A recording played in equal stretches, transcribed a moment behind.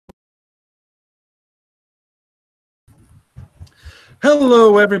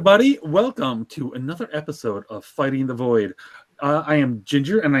Hello, everybody. Welcome to another episode of Fighting the Void. I am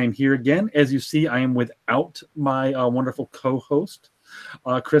Ginger, and I am here again. As you see, I am without my wonderful co-host,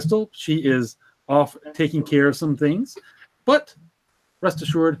 Crystal. She is off taking care of some things, but rest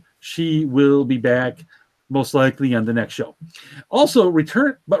assured, she will be back most likely on the next show. Also,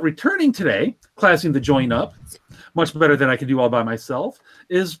 returning today, classing the joint up, much better than I could do all by myself,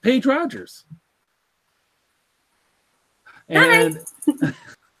 is Paige Rogers. And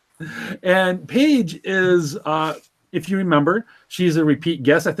and Paige is, if you remember, she's a repeat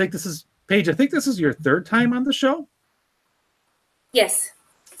guest. I think this is Paige. I think this is your third time on the show. Yes.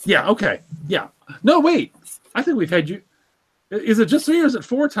 Yeah. Okay. Yeah. No, wait. I think we've had you. Is it just 3 or is it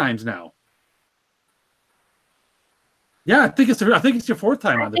 4 times now? Yeah, I think it's your 4th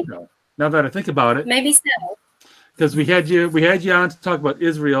time on the show. Now that I think about it, Maybe so. because we had you on to talk about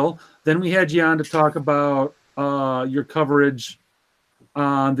Israel, then we had you on to talk about your coverage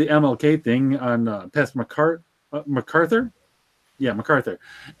on the MLK thing on Pastor MacArthur. Yeah, MacArthur.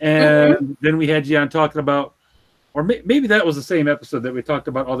 And then we had you on talking about, or maybe that was the same episode that we talked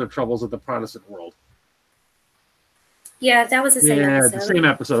about other troubles of the Protestant world. Yeah, that was the same episode. Yeah, the same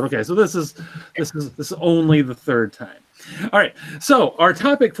episode. Okay, so this is only the 3rd time. All right, so our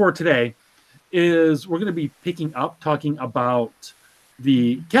topic for today is we're going to be talking about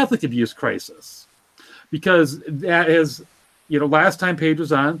the Catholic abuse crisis, because that is, last time Paige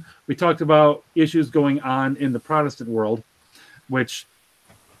was on, we talked about issues going on in the Protestant world, which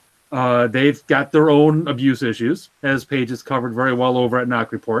they've got their own abuse issues, as Paige has covered very well over at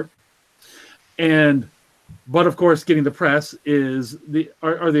Knock Report. But of course, getting the press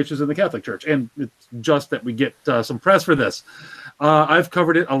are the issues in the Catholic Church, and it's just that we get some press for this. I've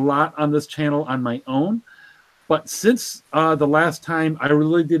covered it a lot on this channel on my own, but since the last time I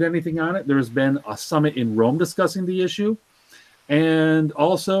really did anything on it, there's been a summit in Rome discussing the issue, and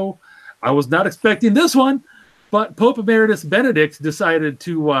also I was not expecting this one, but Pope Emeritus Benedict decided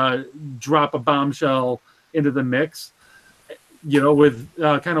to drop a bombshell into the mix. With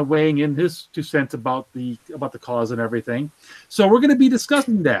kind of weighing in his 2 cents about the cause and everything. So we're going to be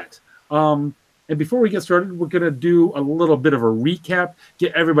discussing that. And before we get started, we're going to do a little bit of a recap,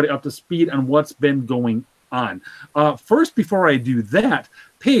 get everybody up to speed on what's been going on. First, before I do that,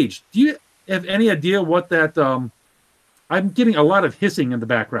 Paige, do you have any idea what that? I'm getting a lot of hissing in the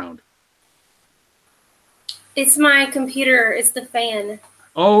background. It's my computer. It's the fan.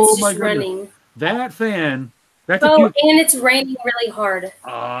 Oh, it's my just goodness. running. That fan. And it's raining really hard.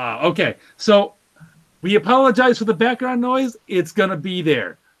 Okay. So we apologize for the background noise. It's going to be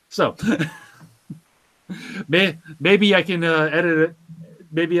there. So maybe I can edit it.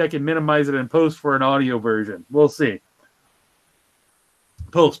 Maybe I can minimize it and post for an audio version. We'll see.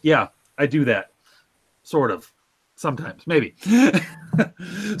 Post. Yeah, I do that. Sort of. Sometimes. Maybe.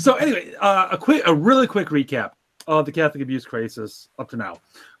 So anyway, a really quick recap of the Catholic abuse crisis up to now.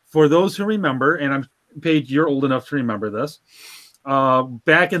 For those who remember, and Paige, you're old enough to remember this.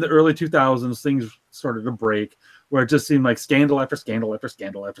 Back in the early 2000s, things started to break, where it just seemed like scandal after scandal after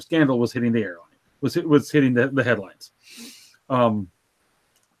scandal after scandal was hitting the airline, was hitting the headlines.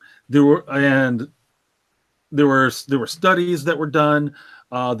 There were studies that were done.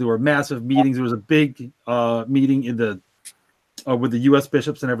 There were massive meetings. There was a big meeting with the U.S.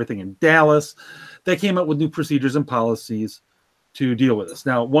 bishops and everything in Dallas that came up with new procedures and policies to deal with this.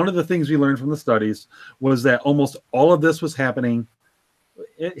 Now, one of the things we learned from the studies was that almost all of this was happening.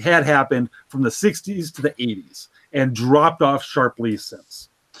 It had happened from the 60s to the 80s and dropped off sharply since.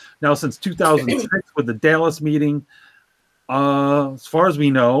 Now, since 2006 with the Dallas meeting, as far as we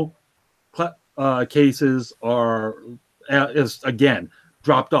know, cases is again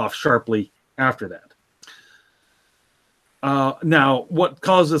dropped off sharply after that. Now, what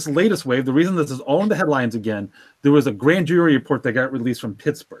caused this latest wave, the reason this is all in the headlines again, there was a grand jury report that got released from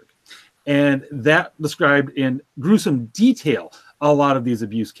Pittsburgh. And that described in gruesome detail a lot of these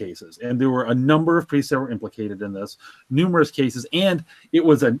abuse cases. And there were a number of priests that were implicated in this, numerous cases. And it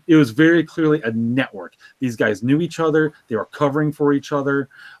was very clearly a network. These guys knew each other. They were covering for each other.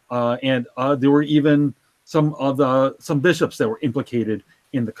 And there were even some bishops that were implicated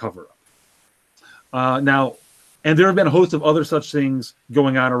in the cover-up. And there have been a host of other such things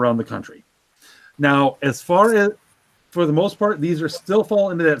going on around the country. Now, for the most part, these are still fall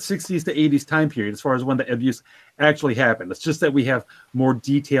into that 60s to 80s time period as far as when the abuse actually happened. It's just that we have more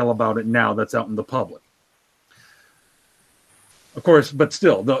detail about it now that's out in the public. Of course, but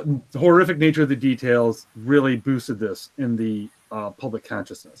still, the horrific nature of the details really boosted this in the public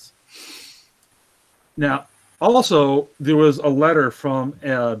consciousness. Now, also, there was a letter from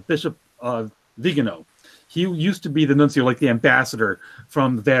Bishop Vigano He used to be the nuncio, like the ambassador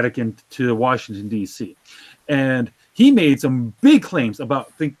from the Vatican to Washington, D.C. And he made some big claims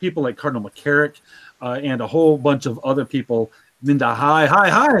about people like Cardinal McCarrick and a whole bunch of other people in the high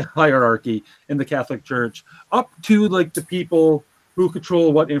hierarchy in the Catholic Church, up to like the people who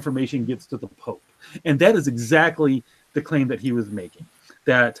control what information gets to the Pope. And that is exactly the claim that he was making,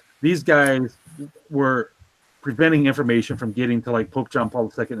 that these guys were preventing information from getting to like Pope John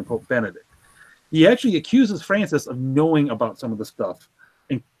Paul II and Pope Benedict. He actually accuses Francis of knowing about some of the stuff,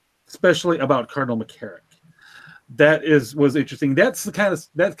 and especially about Cardinal McCarrick. That was interesting.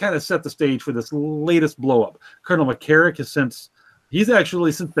 That kind of set the stage for this latest blow up. Cardinal McCarrick he's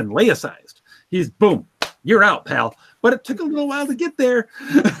actually since been laicized. He's boom, you're out, pal. But it took a little while to get there,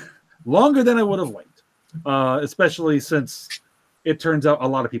 longer than I would have liked, especially since it turns out a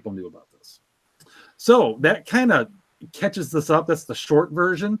lot of people knew about this. So that kind of catches this up. That's the short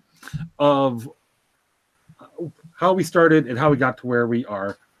version of how we started and how we got to where we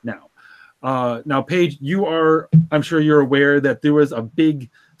are now. Now, Paige, I'm sure you're aware that there was a big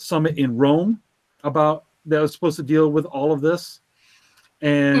summit in Rome that was supposed to deal with all of this.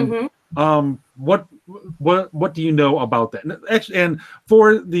 And what do you know about that? Actually, and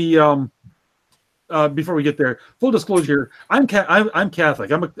for the before we get there, full disclosure, I'm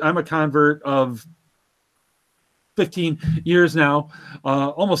Catholic. I'm a convert of 15 years now,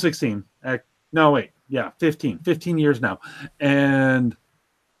 almost 16. No, wait, yeah, 15 years now. And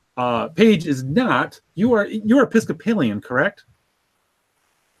Paige is not. You're Episcopalian, correct?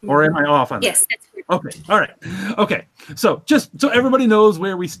 Or am I off on that? Yes, that's correct. Okay, all right. Okay, so just so everybody knows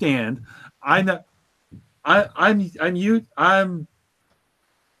where we stand, I'm definitely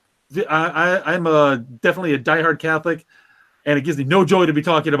a diehard Catholic, and it gives me no joy to be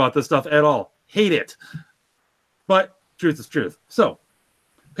talking about this stuff at all. Hate it. But truth is truth. So,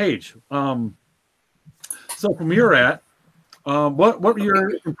 Paige, so from where you're at, what were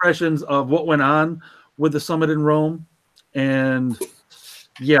your impressions of what went on with the summit in Rome? And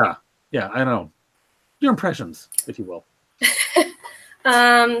yeah, I don't know. Your impressions, if you will.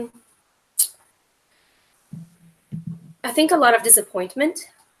 I think a lot of disappointment,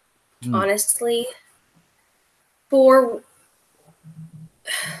 honestly. For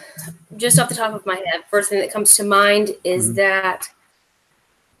just off the top of my head, first thing that comes to mind is that,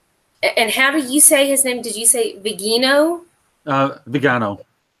 and how do you say his name? Did you say Vigano? Vigano.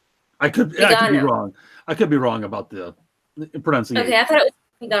 I could be wrong. I could be wrong about the pronunciation. Okay, I thought it was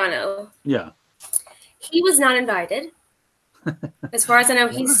Vigano. Yeah. He was not invited. As far as I know,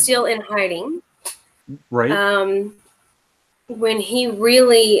 he's still in hiding. Right. When he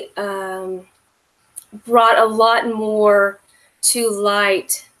really brought a lot more to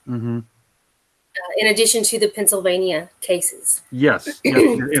light, in addition to the Pennsylvania cases. Yes.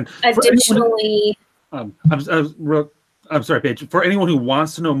 And additionally, I'm sorry, Paige. For anyone who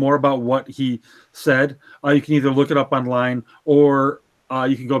wants to know more about what he said, you can either look it up online or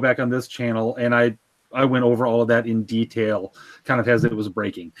you can go back on this channel, and I went over all of that in detail, kind of as it was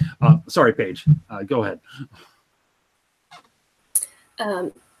breaking. Sorry, Paige. Go ahead.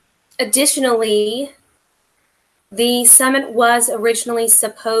 Additionally, the summit was originally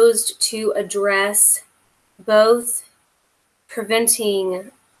supposed to address both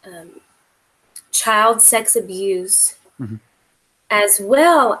preventing child sex abuse as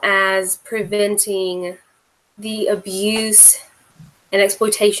well as preventing the abuse and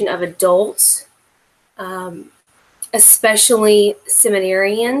exploitation of adults, especially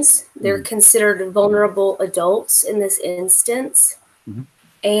seminarians. They're considered vulnerable adults in this instance.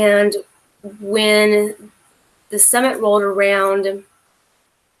 And when the summit rolled around,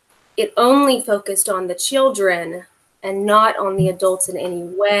 it only focused on the children and not on the adults in any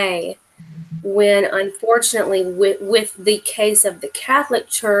way. When unfortunately, with the case of the Catholic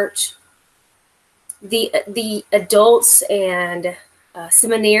Church, the adults and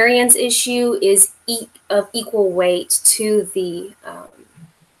seminarians issue is of equal weight to the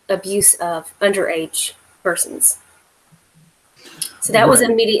abuse of underage persons. So that was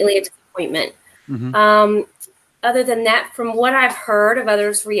immediately a disappointment. Other than that, from what I've heard of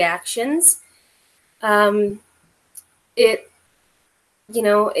others' reactions, a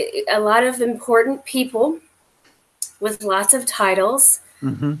lot of important people with lots of titles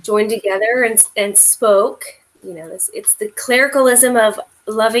joined together and spoke. It's the clericalism of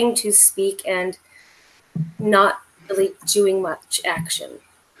loving to speak and not really doing much action.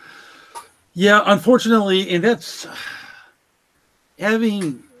 Yeah, unfortunately, and that's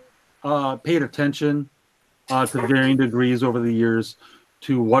having paid attention to varying degrees over the years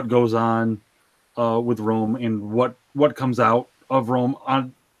to what goes on with Rome and what comes out of Rome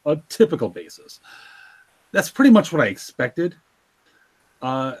on a typical basis. that's pretty much what I expected.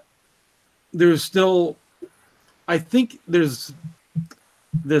 There's still, I think there's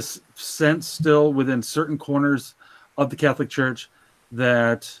this sense still within certain corners of the Catholic Church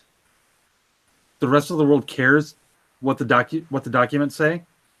that the rest of the world cares what the documents say.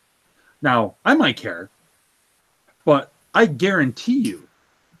 Now, I might care, but I guarantee you,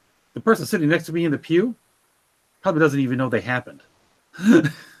 the person sitting next to me in the pew probably doesn't even know they happened.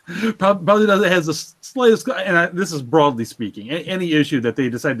 Probably doesn't has the slightest. And this is broadly speaking, any issue that they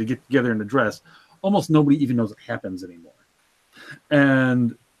decide to get together and address, almost nobody even knows it happens anymore.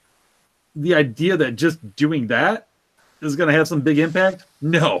 And the idea that just doing that is going to have some big impact,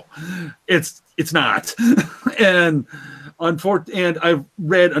 no, it's not. And I've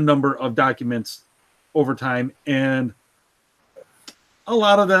read a number of documents over time, and a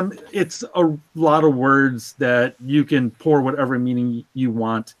lot of them, it's a lot of words that you can pour whatever meaning you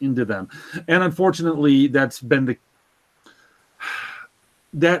want into them. And unfortunately, that's been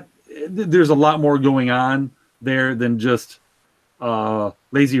there's a lot more going on there than just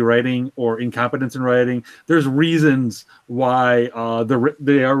lazy writing or incompetence in writing. There's reasons why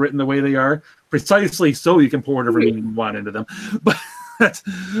they are written the way they are, precisely so you can pour whatever meaning you want into them. But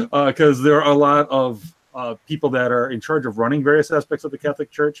because there are a lot of people that are in charge of running various aspects of the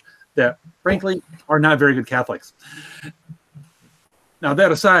Catholic Church that, frankly, are not very good Catholics. Now,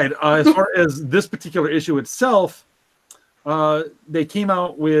 that aside, as far as this particular issue itself, they came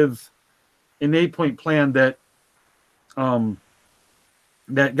out with an 8-point plan that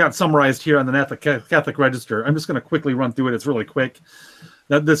that got summarized here on the Catholic Register. I'm just going to quickly run through it. It's really quick.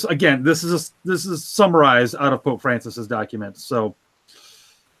 This is summarized out of Pope Francis's document. So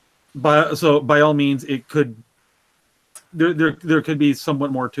by all means, it could there could be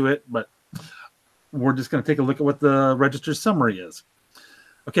somewhat more to it, but we're just going to take a look at what the Register's summary is.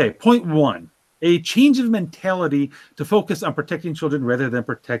 Okay, point 1. A change of mentality to focus on protecting children rather than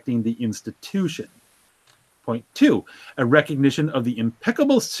protecting the institution. Point 2, a recognition of the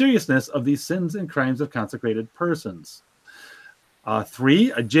impeccable seriousness of these sins and crimes of consecrated persons.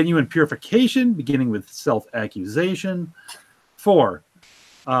 3, a genuine purification, beginning with self-accusation. 4,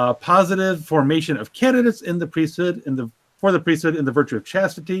 positive formation of candidates in the priesthood, for the priesthood in the virtue of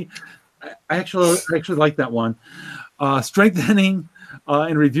chastity. I actually like that one. Strengthening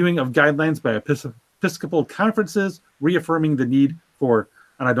and reviewing of guidelines by Episcopal conferences, reaffirming the need for,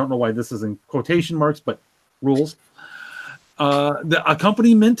 and I don't know why this is in quotation marks, but rules. The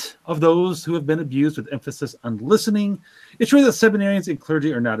accompaniment of those who have been abused, with emphasis on listening. It's true that seminarians and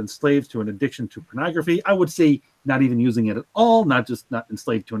clergy are not enslaved to an addiction to pornography. I would say not even using it at all, not just not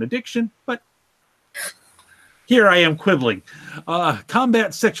enslaved to an addiction, but here I am quibbling.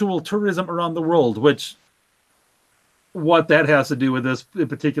 Combat sexual tourism around the world, which what that has to do with this in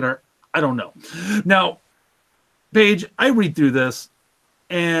particular, I don't know. Now, Paige, I read through this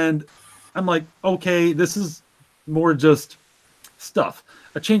and I'm like, okay, this is more just stuff.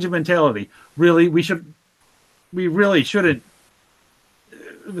 A change of mentality. Really, we really shouldn't.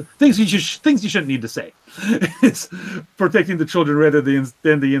 Things you shouldn't need to say. It's protecting the children rather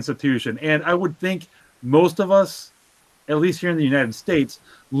than the institution. And I would think most of us, at least here in the United States,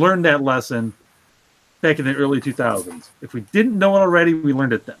 learned that lesson back in the early 2000s. If we didn't know it already, we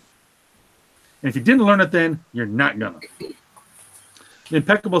learned it then. And if you didn't learn it then, you're not gonna.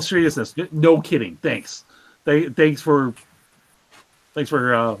 Impeccable seriousness. No kidding. Thanks. Thanks for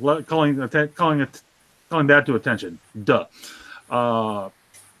calling that to attention. Duh.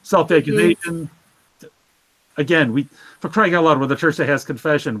 Self-accusation. Again, we, for crying out loud, with a church that has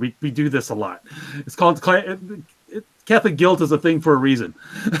confession, we do this a lot. It's called Catholic guilt is a thing for a reason.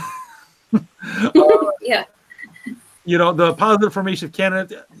 Yeah. You know, the positive formation of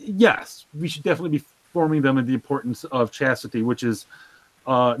candidates. Yes, we should definitely be forming them in the importance of chastity, which is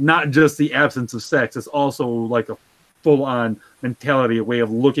not just the absence of sex. It's also like a full-on mentality, a way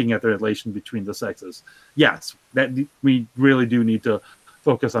of looking at the relation between the sexes. Yes, that we really do need to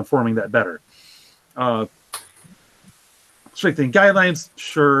focus on forming that better. Strengthening guidelines,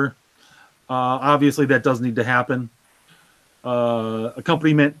 sure. Obviously, that does need to happen.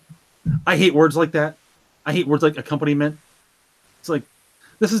 Accompaniment. I hate words like that. I hate words like accompaniment. It's like,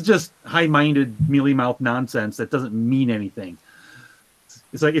 this is just high-minded, mealy-mouthed nonsense that doesn't mean anything.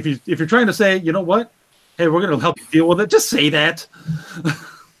 It's like if you're trying to say, you know what, hey, we're going to help you deal with it, just say that.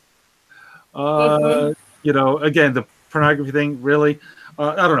 You know, again, the pornography thing, really,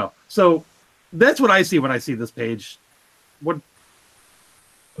 I don't know. So that's what I see when I see this page.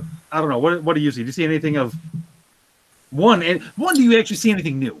 I don't know. What do you see? Do you see anything of one? Do you actually see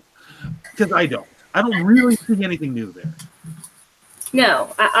anything new? Because I don't. I don't really see anything new there.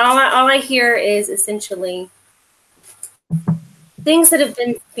 No, all I hear is essentially things that have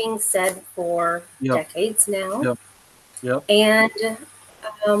been being said for decades now. Yep. Yep. And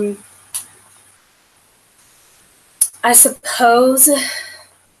I suppose,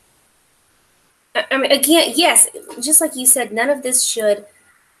 I mean, again, yes, just like you said, none of this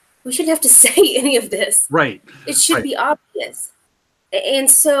we shouldn't have to say any of this. Right. It should be obvious. And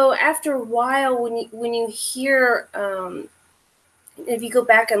so after a while, when you hear, if you go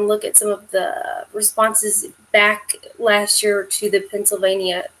back and look at some of the responses back last year to the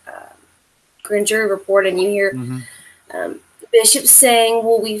Pennsylvania grand jury report, and you hear bishops saying,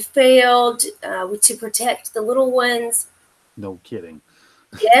 well, we failed to protect the little ones. No kidding.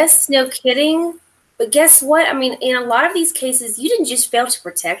 Yes, no kidding. But guess what? I mean, in a lot of these cases, you didn't just fail to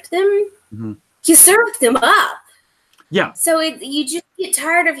protect them. You served them up. Yeah. So you just get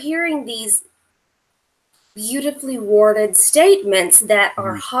tired of hearing these beautifully worded statements that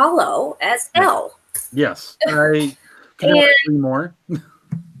are hollow as hell. Yes, I couldn't agree more.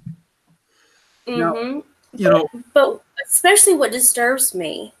 Now, but especially what disturbs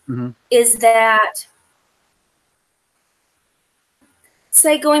me is that,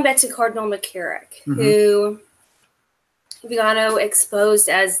 say, going back to Cardinal McCarrick, who Vigano exposed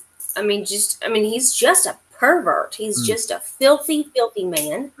as, he's just a pervert. He's just a filthy, filthy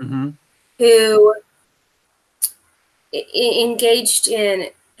man who engaged in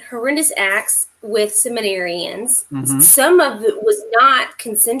horrendous acts with seminarians. Some of it was not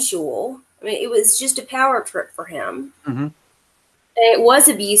consensual. I mean, it was just a power trip for him. And it was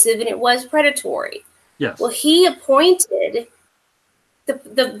abusive and it was predatory. Yes. Well, he appointed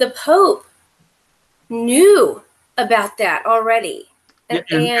the Pope knew about that already.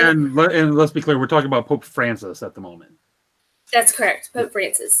 And let's be clear, we're talking about Pope Francis at the moment. That's correct. Pope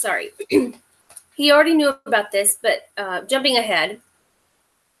Francis, sorry. He already knew about this, but jumping ahead,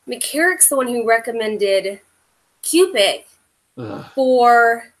 McCarrick's the one who recommended Cupid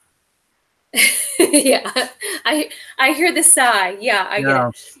for... yeah, I hear the sigh. Yeah, I get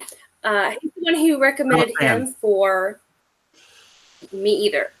it. He's the one who recommended him for... Me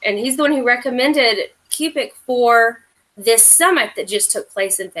either. And he's the one who recommended Cupid for this summit that just took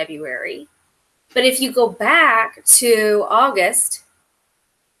place in February. But if you go back to August,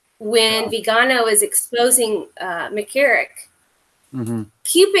 when Vigano is exposing McCarrick,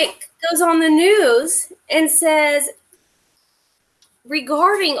 Cupid goes on the news and says,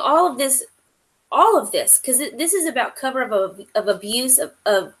 regarding all of this, because this is about cover of abuse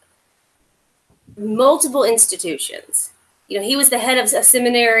of multiple institutions. He was the head of a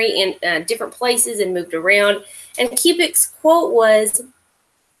seminary in different places and moved around. And Cupid's quote was,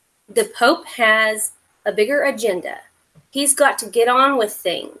 the Pope has a bigger agenda. He's got to get on with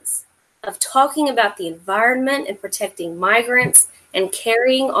things of talking about the environment and protecting migrants and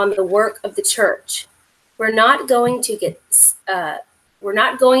carrying on the work of the church. We're not going to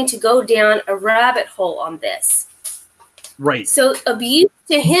go down a rabbit hole on this. Right. So abuse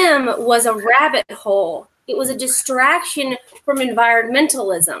to him was a rabbit hole. It was a distraction from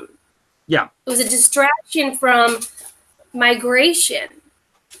environmentalism. Yeah. It was a distraction from migration.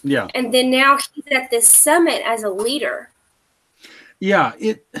 Yeah. And then now he's at this summit as a leader. Yeah,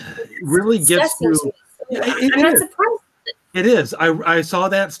 it really gets to... I'm not surprised. It is. I saw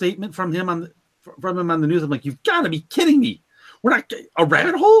that statement from him on the news. I'm like, you've got to be kidding me. We're not a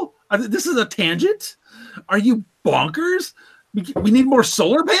rabbit hole? This is a tangent? Are you bonkers? We need more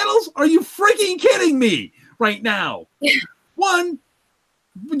solar panels? Are you freaking kidding me right now? One,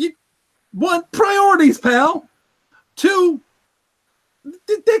 priorities, pal. Two,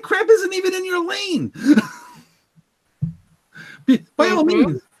 that crap isn't even in your lane. By all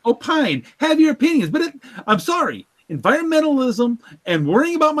means, opine, have your opinions. But I'm sorry, environmentalism and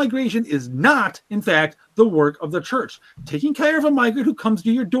worrying about migration is not, in fact, the work of the church. Taking care of a migrant who comes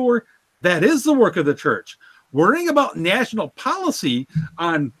to your door, that is the work of the church. Worrying about national policy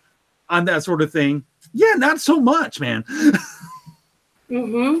on that sort of thing, yeah, not so much, man.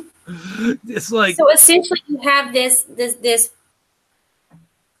 It's like, so essentially you have this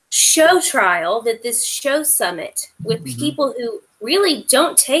show trial, this show summit with people who really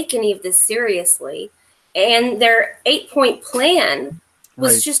don't take any of this seriously, and their 8-point plan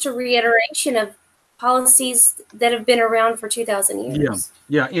was just a reiteration of policies that have been around for 2,000 years.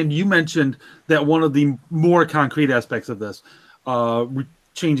 Yeah, and you mentioned that one of the more concrete aspects of this,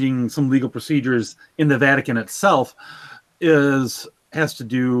 changing some legal procedures in the Vatican itself, has to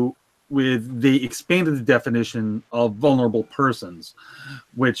do with they expanded the definition of vulnerable persons,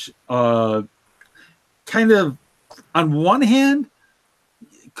 which kind of, on one hand,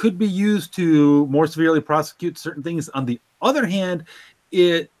 could be used to more severely prosecute certain things. On the other hand,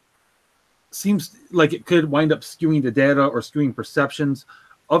 it seems like it could wind up skewing the data or skewing perceptions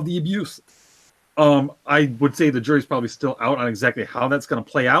of the abuse. I would say the jury's probably still out on exactly how that's going to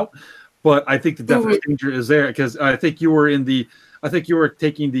play out, but I think the definite danger is there, because I think you were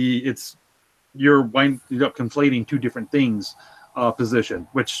taking you're winding up conflating two different things position,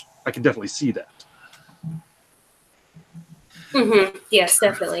 which I can definitely see that. Yes,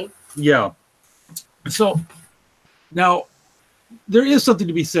 definitely. Yeah. So now there is something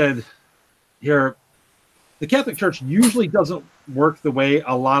to be said here. The Catholic Church usually doesn't work the way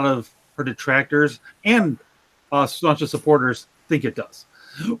a lot of her detractors and staunch supporters think it does,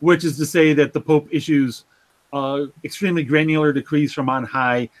 which is to say that the Pope issues extremely granular decrees from on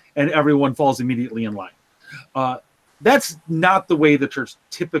high and everyone falls immediately in line. That's not the way the church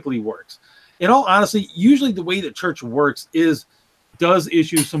typically works. In all honesty, usually the way the church works does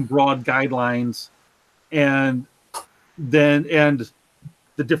issue some broad guidelines, and the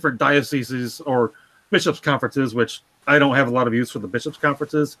different dioceses or bishops' conferences, which I don't have a lot of use for the bishops'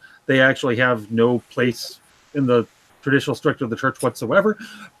 conferences. They actually have no place in the traditional structure of the church whatsoever.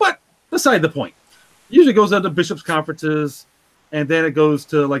 But beside the point, usually goes into bishops' conferences, and then it goes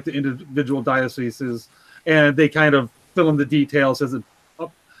to like the individual dioceses, and they kind of fill in the details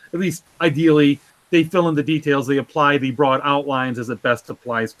at least ideally, they fill in the details. They apply the broad outlines as it best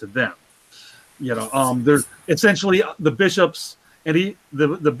applies to them. There's essentially the bishops and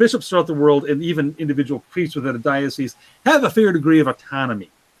the bishops throughout the world, and even individual priests within a diocese, have a fair degree of autonomy,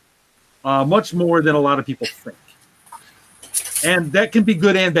 much more than a lot of people think, and that can be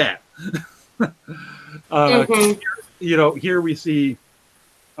good and bad. Here we see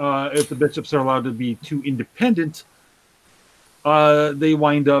if the bishops are allowed to be too independent, they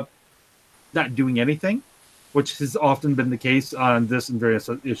wind up not doing anything, which has often been the case on this and various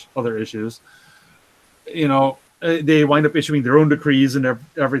other issues. They wind up issuing their own decrees and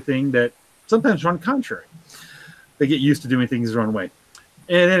everything that sometimes run contrary. They get used to doing things their own way.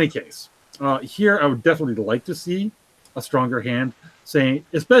 In any case, here I would definitely like to see a stronger hand saying,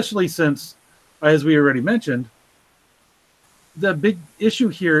 especially since, as we already mentioned, the big issue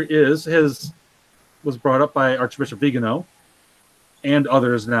here was brought up by Archbishop Vigano and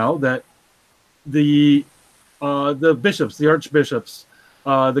others now, that the bishops, the archbishops,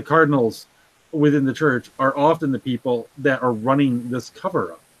 the cardinals within the church are often the people that are running this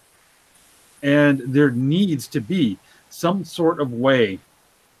cover-up. And there needs to be some sort of way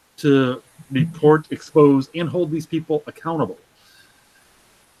to report, expose, and hold these people accountable.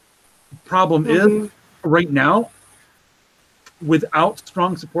 Problem is, right now, without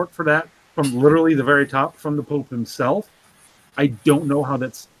strong support for that from literally the very top, from the Pope himself, I don't know how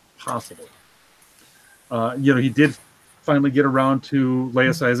that's possible. He did finally get around to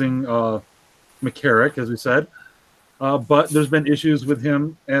laicizing McCarrick, as we said, but there's been issues with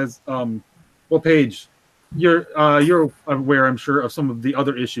him as Paige, you're aware, I'm sure, of some of the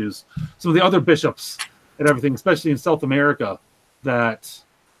other issues, some of the other bishops and everything, especially in South America, that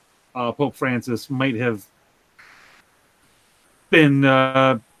Pope Francis might have been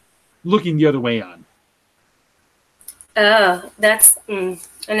looking the other way on. I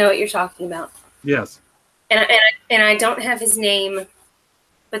know what you're talking about. Yes. And I don't have his name,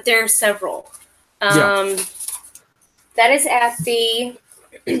 but there are several. That is at the.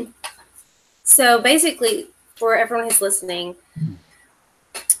 So basically, for everyone who's listening,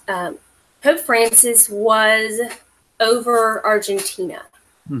 Pope Francis was over Argentina,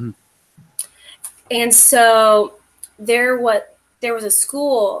 and so there was a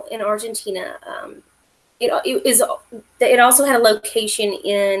school in Argentina. It also had a location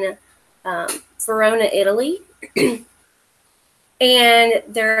in Verona, Italy. And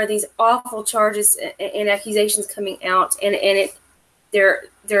there are these awful charges and accusations coming out, and there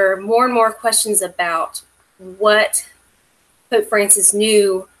are more and more questions about what Pope Francis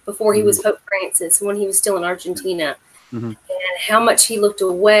knew before he was Pope Francis, when he was still in Argentina, and how much he looked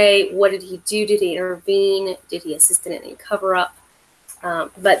away. What did he do? Did he intervene? Did he assist in any cover-up?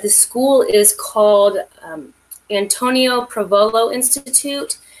 But the school is called Antonio Provolo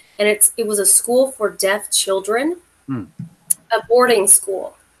Institute, and it was a school for deaf children. A boarding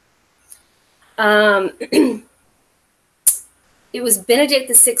school. It was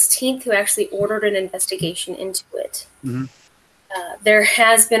Benedict XVI who actually ordered an investigation into it. There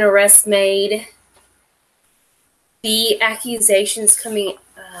has been arrests made. The accusations coming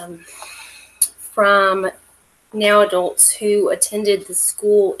from now adults who attended the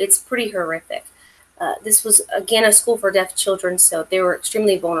school, it's pretty horrific. This was, again, a school for deaf children, so they were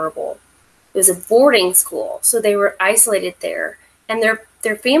extremely vulnerable. It was a boarding school, so they were isolated there. and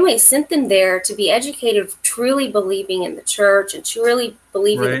their family sent them there to be educated, truly believing in the church and truly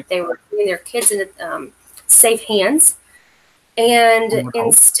believing that they were putting their kids in safe hands. And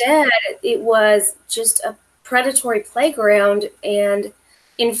instead, it was just a predatory playground. And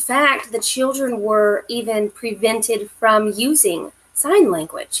in fact, the children were even prevented from using sign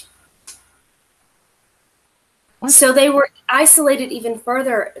language. What? So they were isolated even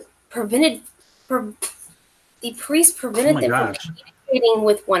further, the priest prevented them from communicating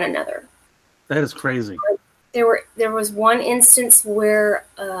with one another. That is crazy. There was one instance where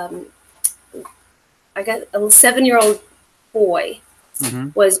I got a 7-year-old boy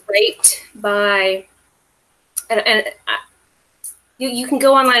was raped by, and you can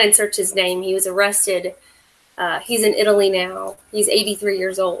go online and search his name. He was arrested. He's in Italy now. He's 83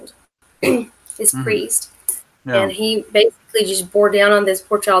 years old. This priest. Yeah. And he basically just bore down on this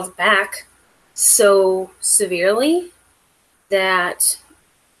poor child's back so severely that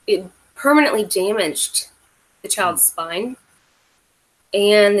it permanently damaged the child's spine.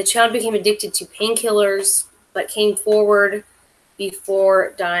 And the child became addicted to painkillers, but came forward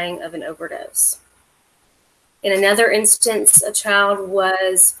before dying of an overdose. In another instance, a child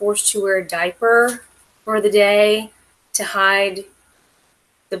was forced to wear a diaper for the day to hide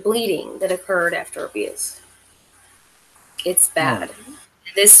the bleeding that occurred after abuse. It's bad. Oh.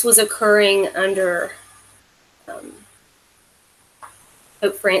 This was occurring under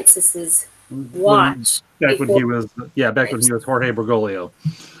Pope Francis's watch. Back when he was Jorge Bergoglio.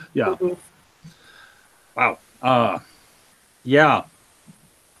 Yeah. Mm-hmm. Wow. Yeah.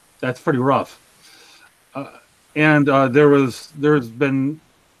 That's pretty rough. And there's been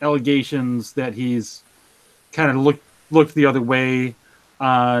allegations that he's kind of looked the other way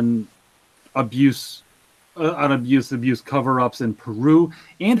on abuse cover-ups in Peru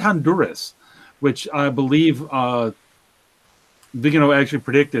and Honduras, which I believe Vigano actually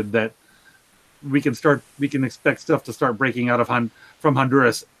predicted that we can expect stuff to start breaking out from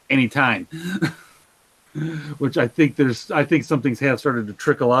Honduras anytime. Which I think some things have started to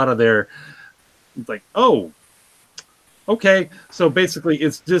trickle out of there. It's like, oh, okay. So basically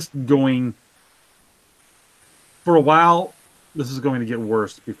it's just going for a while. This is going to get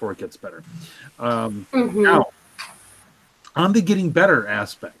worse before it gets better. Now, on the getting better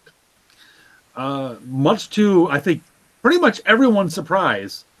aspect, much to, I think, pretty much everyone's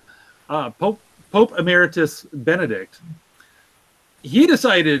surprise, Pope Emeritus Benedict, he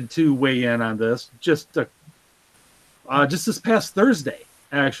decided to weigh in on this just this past Thursday,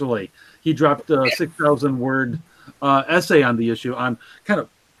 actually. He dropped a 6,000-word essay on the issue on kind of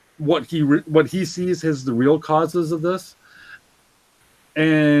what he sees as the real causes of this.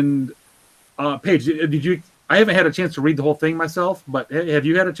 And Paige, did you? I haven't had a chance to read the whole thing myself, but have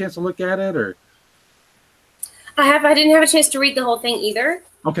you had a chance to look at it, or? I have. I didn't have a chance to read the whole thing either.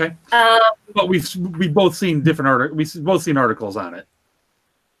 Okay. But we've both seen we've both seen articles on it.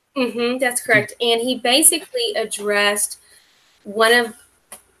 That's correct. And he basically addressed one of,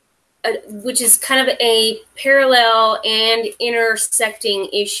 which is kind of a parallel and intersecting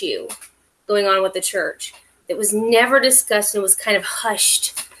issue going on with the church. It was never discussed and was kind of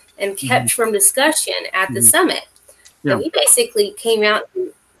hushed and kept from discussion at the summit. Yeah. So he basically came out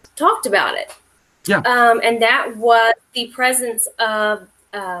and talked about it. Yeah. And that was the presence of,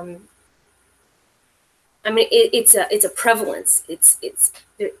 it's a prevalence.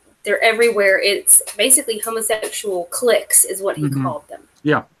 They're everywhere. It's basically homosexual cliques is what he called them.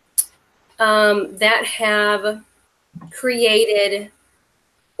 Yeah. That have created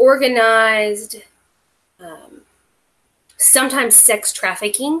organized, sometimes sex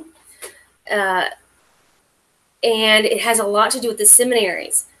trafficking, and it has a lot to do with the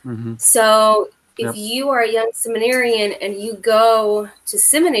seminaries. So if you are a young seminarian and you go to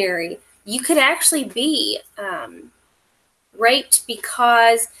seminary, you could actually be raped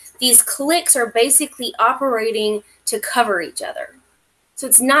because these cliques are basically operating to cover each other. So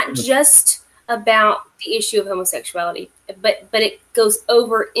it's not just about the issue of homosexuality, but it goes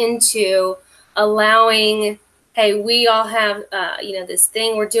over into allowing, hey, we all have, this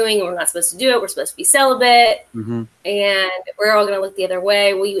thing we're doing and we're not supposed to do it. We're supposed to be celibate and we're all going to look the other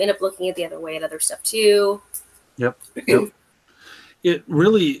way. Well, you end up looking at the other way at other stuff too. Yep. It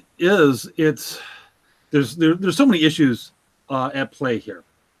really is. There's so many issues at play here.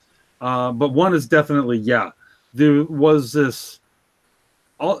 But one is definitely, there was this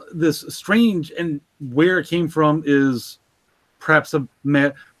strange, and where it came from is perhaps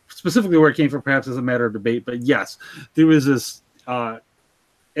specifically where it came from perhaps as a matter of debate. But yes, there was this, at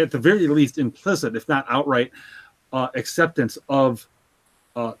the very least, implicit, if not outright, acceptance of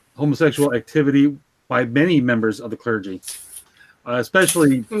homosexual activity by many members of the clergy.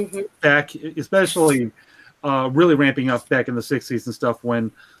 especially really ramping up back in the 60s and stuff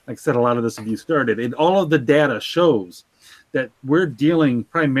when, like I said, a lot of this abuse started. And all of the data shows that we're dealing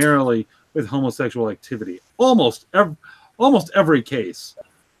primarily with homosexual activity. Almost every case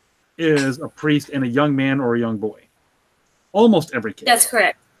is a priest and a young man or a young boy. Almost every case. That's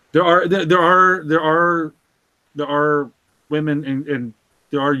correct. There are women and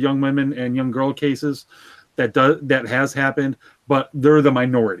there are young women and young girl cases that has happened, but they're the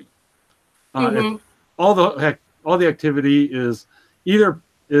minority. All the activity is either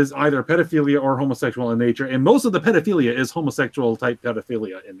pedophilia or homosexual in nature, and most of the pedophilia is homosexual type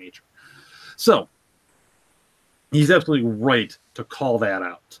pedophilia in nature. So he's absolutely right to call that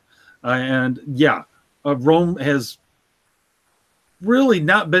out. Rome has really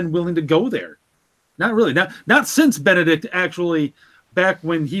not been willing to go there. Not really. Not since Benedict actually back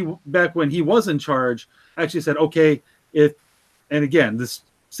when he was in charge actually said, okay, and again, this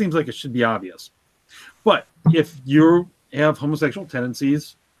seems like it should be obvious. But if you have homosexual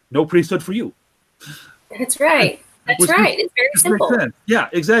tendencies, no priesthood for you. That's right. That's right. It's very simple. Yeah,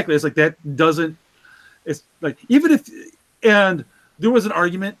 exactly. It's like that doesn't. It's like even if, and there was an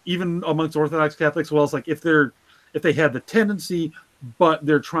argument even amongst Orthodox Catholics. Well, it's like if they had the tendency, but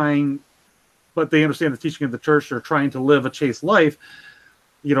they understand the teaching of the church. They're trying to live a chaste life.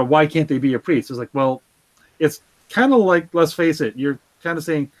 Why can't they be a priest? It's like, well, it's kind of like, let's face it. You're kind of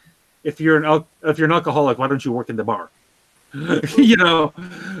saying, if you're an alcoholic, why don't you work in the bar?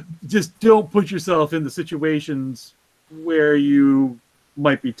 Just don't put yourself in the situations where you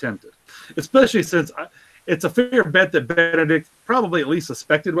might be tempted, especially since it's a fair bet that Benedict probably at least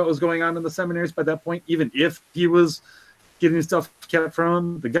suspected what was going on in the seminaries by that point, even if he was getting stuff kept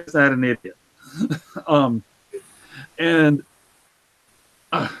from him. The guy's not an idiot.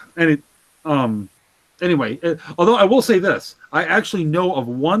 Anyway, although I will say this, I actually know of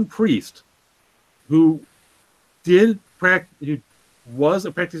one priest who was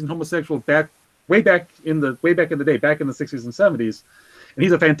a practicing homosexual way back in the day, back in the 60s and 70s, and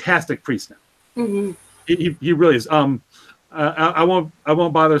he's a fantastic priest now. Mm-hmm. He really is. I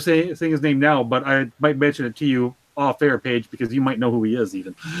won't bother saying his name now, but I might mention it to you off air, Paige, because you might know who he is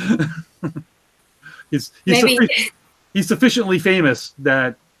even. He's sufficiently famous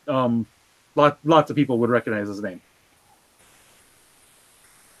that lots of people would recognize his name.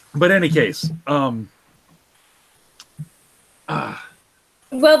 But in any case, well,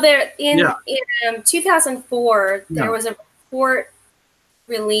 there in 2004 there was a report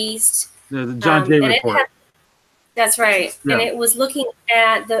released, the John Jay report. That's right, and it was looking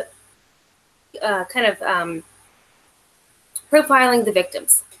at the kind of profiling the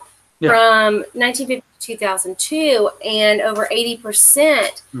victims from 1950 to 2002, and over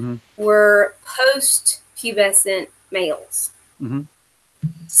 80% were post-pubescent males. Mm-hmm.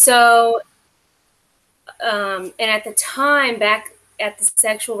 So, and at the time, back at the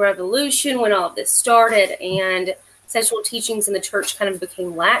sexual revolution, when all of this started, and sexual teachings in the church kind of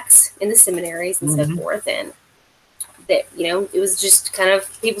became lax in the seminaries and so forth, and that it was just kind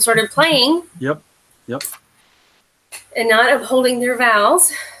of people started playing. Yep. And not upholding their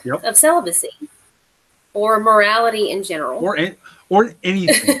vows of celibacy or morality in general, or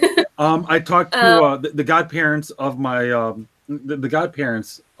anything. I talked to the godparents of my the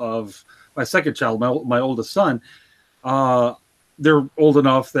godparents of my second child, my oldest son. They're old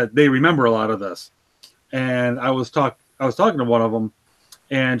enough that they remember a lot of this, and I was talking to one of them,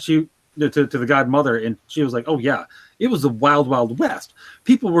 and she to the godmother, and she was like, "Oh yeah, it was the wild, wild west.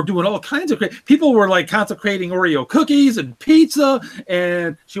 People were doing all kinds of people were like consecrating Oreo cookies and pizza,"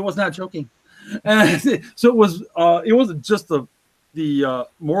 and she was not joking. And so it wasn't just the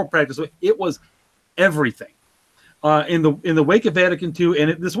moral practice; it was everything. In the wake of Vatican II,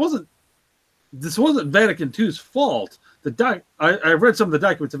 and this wasn't Vatican II's fault. I read some of the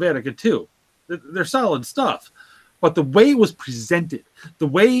documents of Vatican II; they're solid stuff, but the way it was presented, the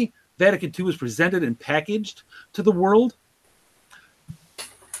way Vatican II was presented and packaged to the world,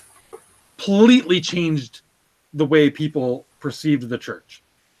 completely changed the way people perceived the church.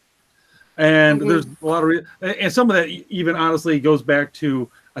 And there's a lot of and some of that even honestly goes back to,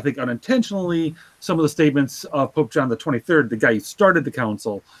 I think unintentionally, some of the statements of Pope John the 23rd, the guy who started the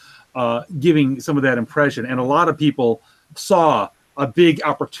council, giving some of that impression. And a lot of people saw a big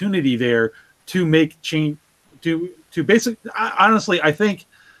opportunity there to make change, to basically, honestly, I think,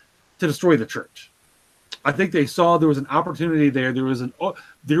 to destroy the church. I think they saw there was an opportunity there. There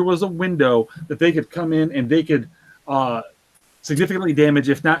was a window that they could come in and they could significantly damage,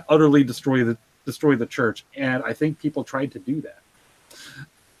 if not utterly destroy the church. And I think people tried to do that.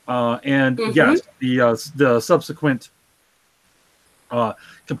 Yes, the subsequent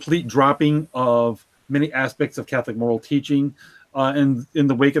complete dropping of many aspects of Catholic moral teaching in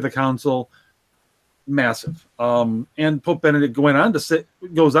the wake of the council. Massive. And Pope Benedict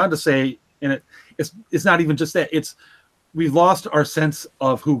goes on to say, and it's not even just that, it's we've lost our sense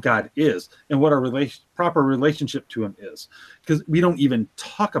of who God is and what our proper relationship to him is, because we don't even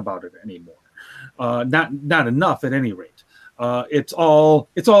talk about it anymore. Not enough at any rate. It's all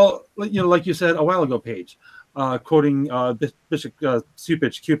like you said a while ago, Paige, quoting Bishop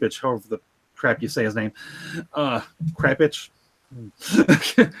Cupich, however the crap you say his name, Crapich.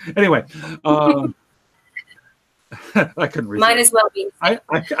 Anyway, I couldn't resist. Might as well be.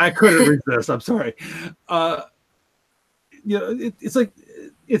 I couldn't resist. I'm sorry. It's like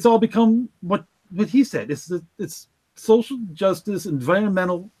it's all become what he said. It's social justice,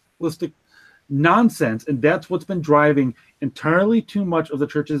 environmentalistic nonsense, and that's what's been driving entirely too much of the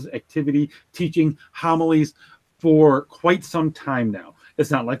church's activity, teaching, homilies for quite some time now.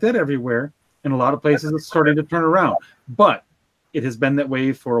 It's not like that everywhere. In a lot of places, it's starting to turn around, but it has been that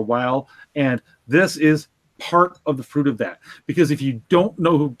way for a while, and this is part of the fruit of that. Because if you don't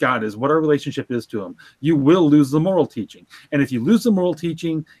know who God is, what our relationship is to him, you will lose the moral teaching. And if you lose the moral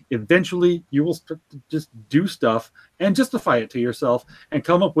teaching, eventually you will start to just do stuff and justify it to yourself and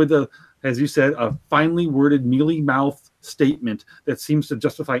come up with as you said, a finely worded, mealy-mouthed statement that seems to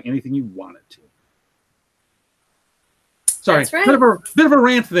justify anything you want it to. Sorry, That's right. bit of a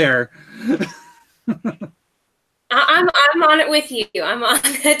rant there. I'm on it with you. I'm on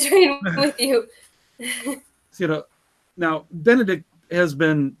that train with you. Now Benedict has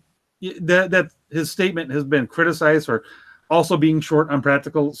been that his statement has been criticized for also being short on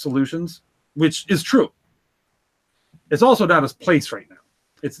practical solutions, which is true. It's also not his place right now.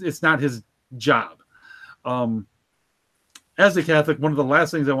 It's not his job. As a Catholic, one of the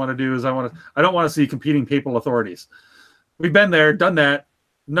last things I want to do is I don't want to see competing papal authorities. We've been there, done that.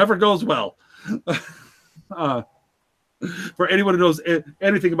 Never goes well. For anyone who knows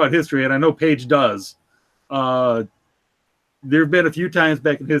anything about history, and I know Paige does, there have been a few times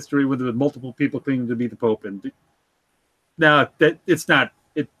back in history where there were multiple people claiming to be the Pope, and now that it's not,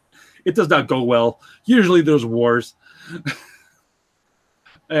 it does not go well. Usually there's wars.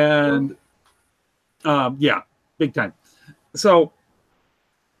 And big time. So,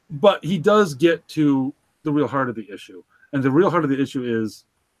 but he does get to the real heart of the issue, and the real heart of the issue is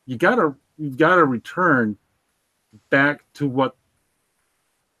you've got to return back to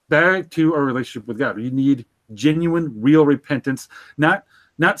our relationship with God. You need genuine, real repentance, not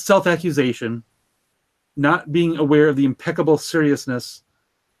self-accusation, not being aware of the impeccable seriousness.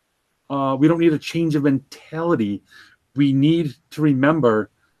 We don't need a change of mentality. We need to remember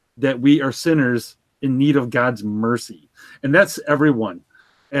that we are sinners in need of God's mercy. And that's everyone.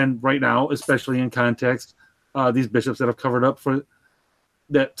 And right now, especially in context, these bishops that have covered up for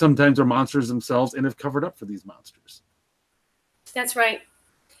that sometimes are monsters themselves and have covered up for these monsters. That's right.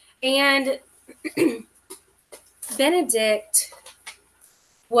 And Benedict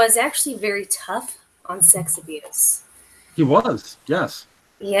was actually very tough on sex abuse. He was, yes.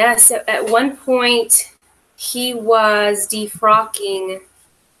 Yes. At one point, he was defrocking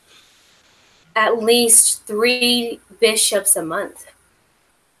at least 3 bishops a month.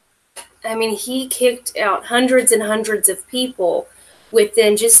 I mean, he kicked out hundreds and hundreds of people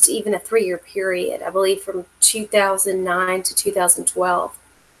within just even a 3-year period, I believe from 2009 to 2012.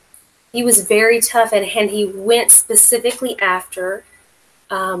 He was very tough, and he went specifically after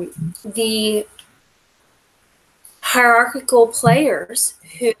the hierarchical players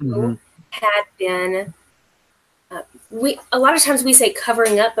who had been, a lot of times we say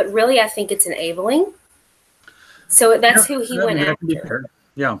covering up, but really I think it's enabling. So that's who he went after.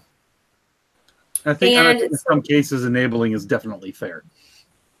 Yeah. I think in some cases enabling is definitely fair.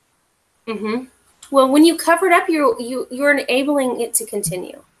 Mm-hmm. Well, when you cover it up, you're enabling it to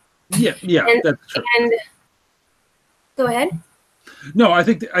continue. Yeah, that's true. And go ahead. No, I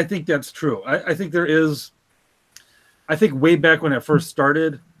think that's true. I think there is. I think way back when it first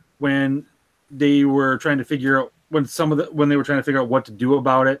started, when they were trying to figure out when they were trying to figure out what to do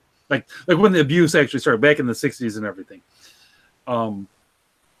about it, like when the abuse actually started back in the 60s and everything.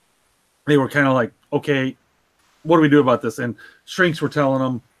 They were kind of like, okay, what do we do about this? And shrinks were telling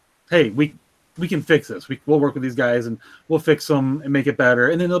them, hey, we can fix this. We'll work with these guys and we'll fix them and make it better,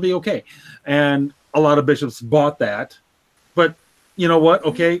 and then they'll be okay. And a lot of bishops bought that. But you know what?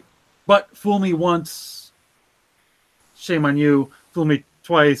 Okay, but fool me once, shame on you. Fool me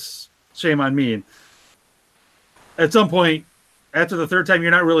twice, shame on me. And at some point, after the third time, you're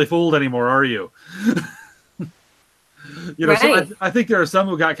not really fooled anymore, are you? Right. So I think there are some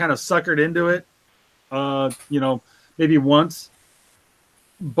who got kind of suckered into it, maybe once,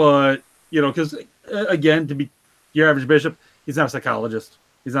 but because again, to be your average bishop, he's not a psychologist,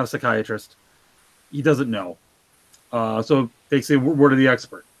 he's not a psychiatrist, he doesn't know. So they say word of the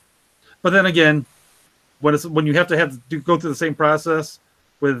expert. But then again, when you have to go through the same process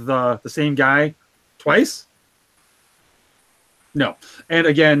with the same guy twice, no. And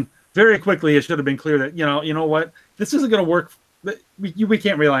again, very quickly, it should have been clear that you know what, this isn't going to work. We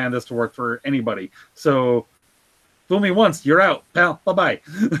can't rely on this to work for anybody. So fool me once, you're out, pal. Bye bye.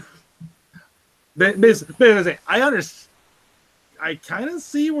 I understand. I kind of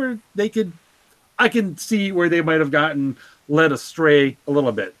see where they could. I can see where they might have gotten led astray a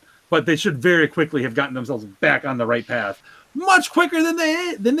little bit, but they should very quickly have gotten themselves back on the right path, much quicker than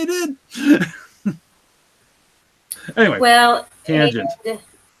they did. Anyway, well, tangent.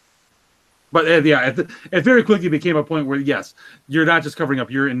 But it very quickly became a point where yes, you're not just covering up,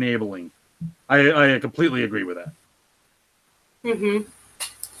 you're enabling. I completely agree with that. Mm-hmm.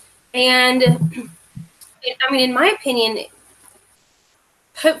 And I mean, in my opinion,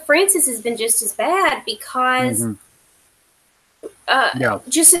 Pope Francis has been just as bad because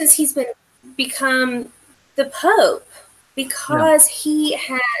just as he's become the Pope, because he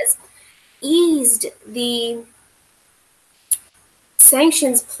has eased the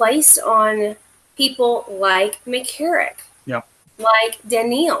sanctions placed on people like McCarrick, like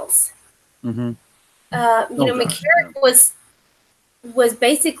Daniels. Mm-hmm. McCarrick was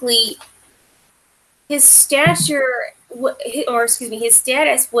basically his stature, his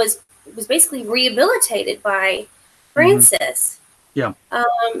status was basically rehabilitated by Francis. Yeah.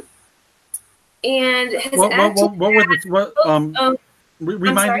 And his remind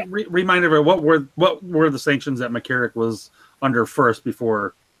everyone what were the sanctions that McCarrick was under first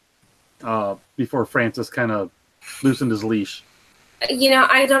before Francis kind of loosened his leash?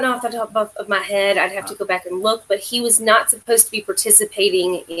 I don't know off the top of my head. I'd have to go back and look, but he was not supposed to be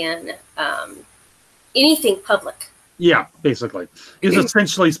participating in anything public. Yeah, basically. He's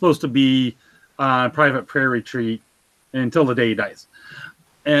essentially supposed to be on private prayer retreat until the day he dies.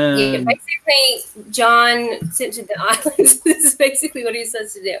 And basically, John sent to the islands. This is basically what he was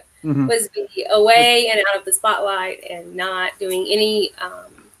supposed to do: was be away and out of the spotlight and not doing any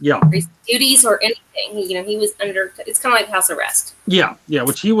duties or anything. He was under. It's kind of like house arrest. Yeah,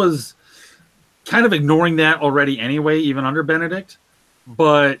 which he was kind of ignoring that already anyway, even under Benedict.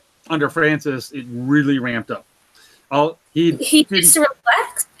 But under Francis, it really ramped up. He just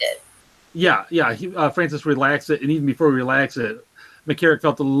relaxed it. Yeah. Francis relaxed it, and even before he relaxed it, McCarrick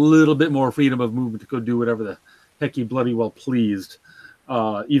felt a little bit more freedom of movement to go do whatever the heck he bloody well pleased,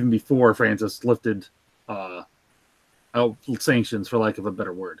 even before Francis lifted out sanctions, for lack of a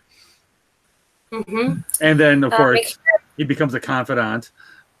better word. Mm-hmm. And then, of course, he becomes a confidant,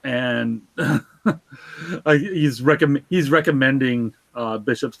 and he's recommending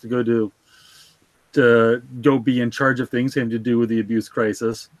bishops to go be in charge of things having to do with the abuse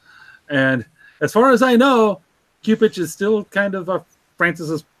crisis. And as far as I know, Cupich is still kind of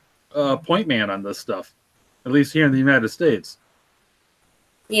Francis's point man on this stuff, at least here in the United States.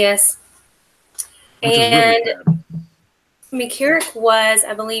 Yes. And really McCarrick was,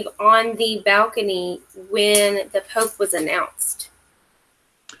 I believe, on the balcony when the Pope was announced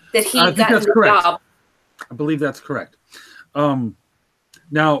that he got the job. I believe that's correct.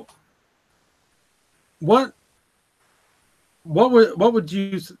 Now, what would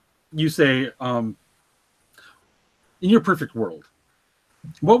you say? In your perfect world,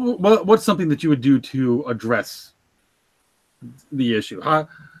 what's something that you would do to address the issue?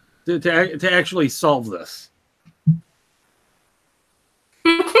 To actually solve this,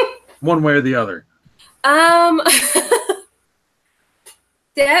 one way or the other.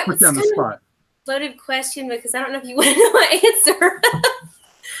 That was on the spot. A loaded question because I don't know if you want to know my answer.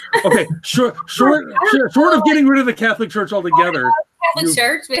 Okay, short of getting rid of the Catholic Church altogether.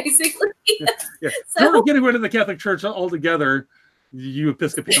 Church, basically. Yeah. Short of getting rid of the Catholic Church altogether, you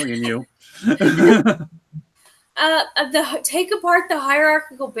Episcopalian, you. Take apart the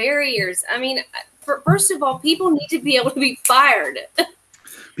hierarchical barriers. I mean, first of all, people need to be able to be fired.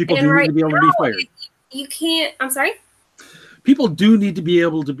 People do need to be able to be fired. You can't. I'm sorry? People do need to be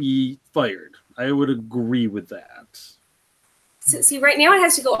able to be fired. I would agree with that. So, see, right now it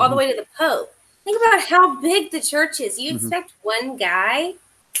has to go all the way to the Pope. Think about how big the church is. You expect one guy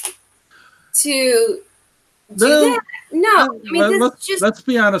to do that? No, I mean, let's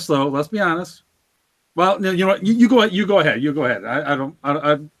be honest, though. Let's be honest. Well, you know what? You go ahead. You go ahead. You go ahead. I don't.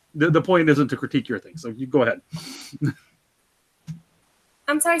 The point isn't to critique your thing, so you go ahead.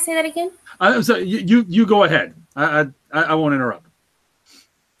 I'm sorry. Say that again. So you go ahead. I won't interrupt.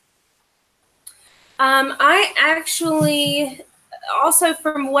 I actually also,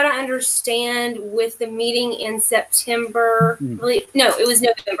 from what I understand, with the meeting in September, no, it was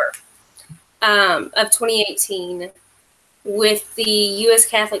November of 2018, with the U.S.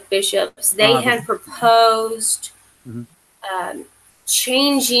 Catholic bishops, they had proposed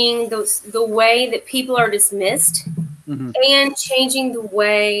changing the way that people are dismissed and changing the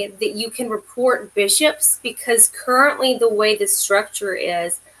way that you can report bishops, because currently the way the structure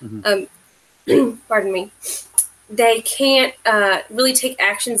is, pardon me, they can't really take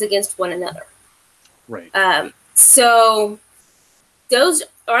actions against one another. Right. So those,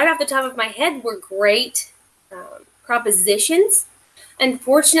 right off the top of my head, were great propositions.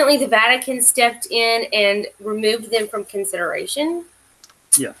 Unfortunately, the Vatican stepped in and removed them from consideration.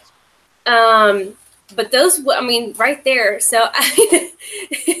 Yes. But those, I mean, right there. So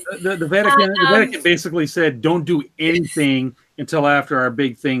the Vatican basically said, don't do anything until after our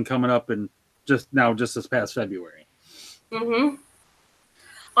big thing coming up and just this past February.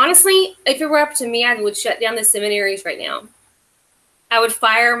 Honestly, if it were up to me, I would shut down the seminaries right now. I would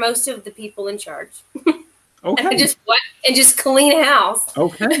fire most of the people in charge. Okay. and just clean house.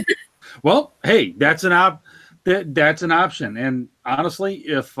 Okay. Well, hey, that's an option. And honestly,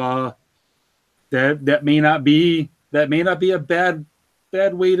 if that may not be a bad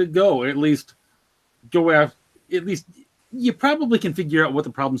way to go. At least go after. At least you probably can figure out what the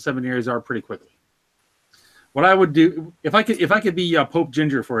problem seminaries are pretty quickly. What I would do if I could be Pope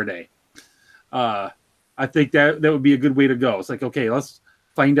Ginger for a day, I think that would be a good way to go. It's like, okay, let's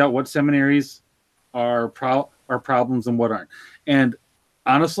find out what seminaries are problems and what aren't. And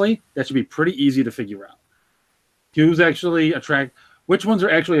honestly, that should be pretty easy to figure out. Which ones are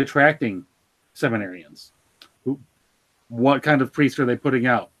actually attracting seminarians? What kind of priests are they putting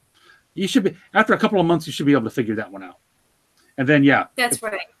out? You should be, after a couple of months, you should be able to figure that one out. And then, that's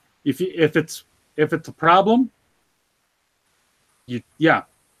right. If it's a problem,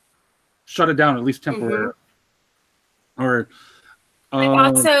 shut it down at least temporarily. Or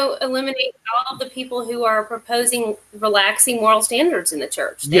also eliminate all of the people who are proposing relaxing moral standards in the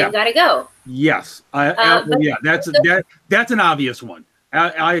church. They've got to go. Yes, that's an obvious one.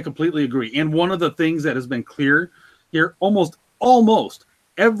 I completely agree. And one of the things that has been clear here, almost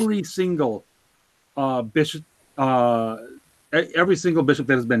every single bishop that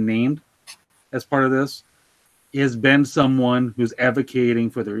has been named as part of this has been someone who's advocating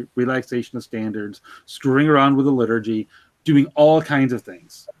for the relaxation of standards, screwing around with the liturgy, doing all kinds of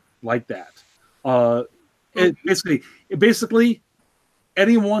things like that. Basically,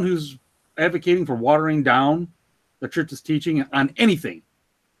 anyone who's advocating for watering down the church's teaching on anything,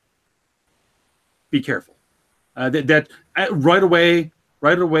 be careful. Right away,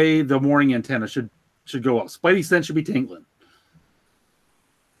 the warning antenna should go up. Spidey sense should be tingling.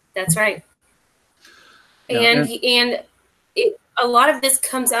 That's right. And a lot of this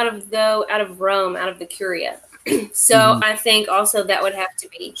comes out of Rome, out of the Curia. So I think also that would have to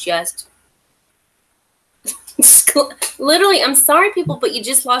be just literally, I'm sorry, people, but you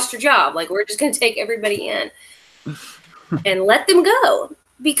just lost your job. Like, we're just going to take everybody in and let them go,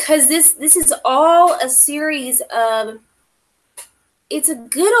 because this is all a series of, it's a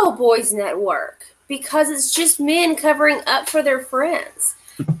good old boys network, because it's just men covering up for their friends.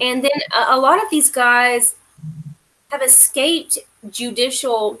 And then a lot of these guys have escaped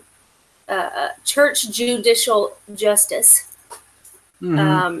church judicial justice.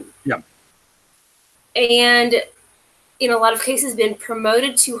 And in a lot of cases been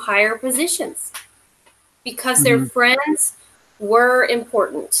promoted to higher positions because their friends were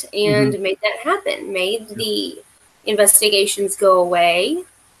important and made that happen, made the investigations go away,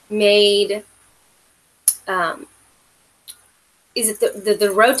 made is it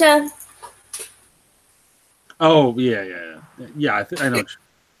the Rota? Oh, yeah. I know.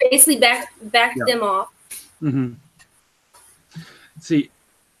 Basically backed them off. See,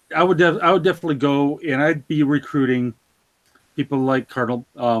 I would definitely go, and I'd be recruiting people like Cardinal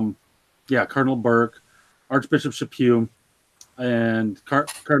Burke, Archbishop Chaput, and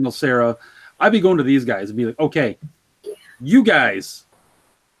Cardinal Sarah. I'd be going to these guys and be like, okay, you guys,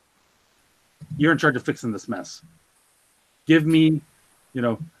 you're in charge of fixing this mess. Give me,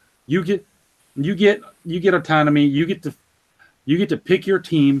 you get autonomy. You get to pick your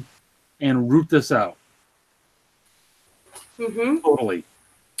team and root this out. Totally.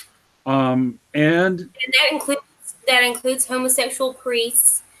 And that includes homosexual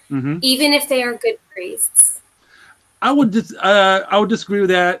priests, even if they are good priests. I would disagree with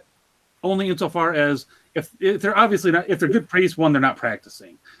that, only insofar as if they're obviously not, if they're good priests, one, they're not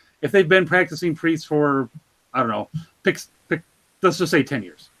practicing. If they've been practicing priests for, I don't know, let's just say 10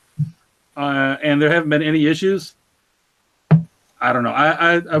 years, and there haven't been any issues, I don't know.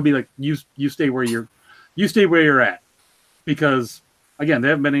 I'd be like, you stay where you're at, because again, there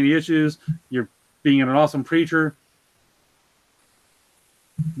haven't been any issues. You're being an awesome preacher.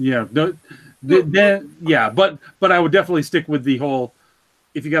 Yeah, but I would definitely stick with the whole,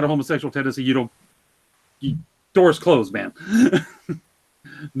 if you got a homosexual tendency, doors closed, man.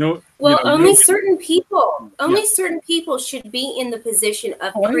 No. Well, only certain people should be in the position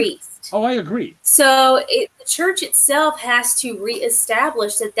of priest. I agree. So the church itself has to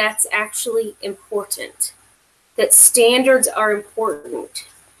reestablish that that's actually important, that standards are important,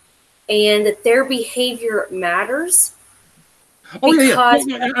 and that their behavior matters. Because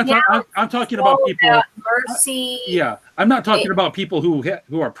I'm talking about people. About mercy. Yeah, I'm not talking about people who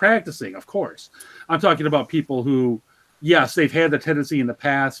are practicing, of course. I'm talking about people who, yes, they've had the tendency in the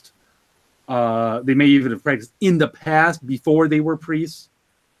past. They may even have practiced in the past before they were priests.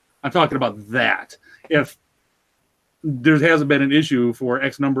 I'm talking about that. If there hasn't been an issue for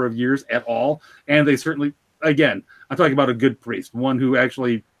X number of years at all, and they certainly, again, I'm talking about a good priest, one who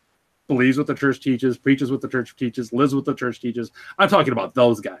actually believes what the church teaches, preaches what the church teaches, lives what the church teaches. I'm talking about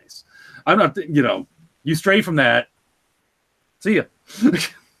those guys. I'm not, you stray from that. See ya.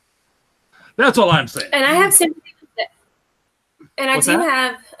 That's all I'm saying. And I have sympathy with that. And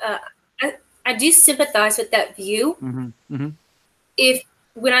I do sympathize with that view. Mm-hmm. Mm-hmm.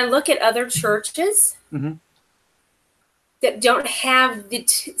 When I look at other churches mm-hmm. that don't have the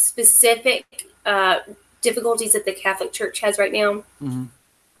specific difficulties that the Catholic Church has right now, mm-hmm.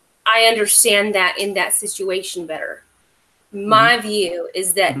 I understand that in that situation better. My mm-hmm. view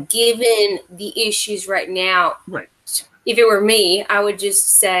is that mm-hmm. given the issues right now, right. if it were me, I would just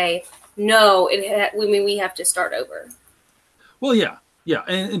say, no, we have to start over. Well, yeah.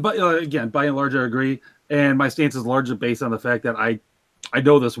 But again, by and large, I agree. And my stance is largely based on the fact that I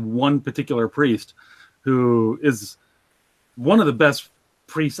know this one particular priest who is one of the best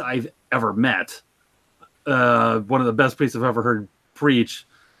priests I've ever met. One of the best priests I've ever heard preach.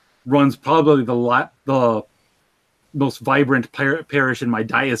 Runs probably the most vibrant parish in my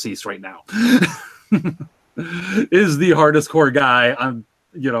diocese right now. Is the hardest core guy I'm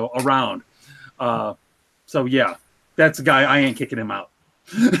around. So yeah, that's a guy I ain't kicking him out.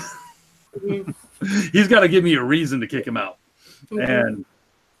 Mm-hmm. He's got to give me a reason to kick him out. Mm-hmm. And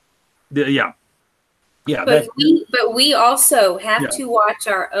yeah. But we also have to watch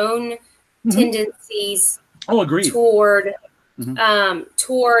our own mm-hmm. tendencies. Oh, agreed. Toward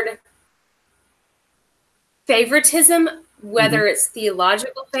mm-hmm. favoritism, whether mm-hmm. it's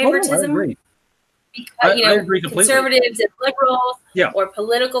theological favoritism. I agree. Because, I agree completely. Conservatives and liberals, yeah. or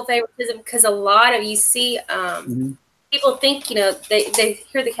political favoritism, because a lot of you see mm-hmm. people think they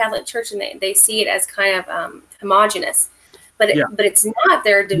hear the Catholic Church and they see it as kind of homogenous, but it's not.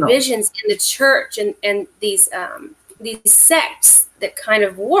 There are divisions in the church and these sects that kind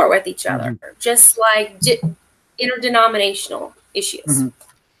of war with each other, mm-hmm. just like interdenominational issues,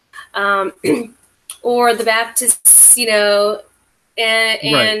 mm-hmm. Or the Baptists, and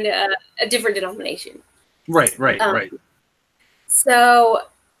a different denomination. Right. So,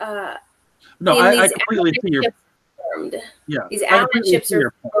 no, I completely see your. Yeah, these alleynships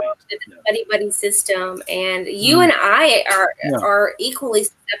are formed in the buddy system, and you and I are equally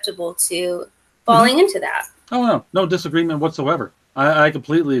susceptible to falling into that. Oh no disagreement whatsoever. I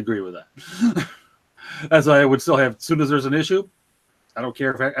completely agree with that. As I would still have, as soon as there's an issue, I don't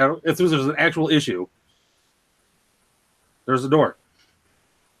care as soon as there's an actual issue, there's a door.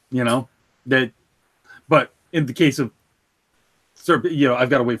 But in the case of, I've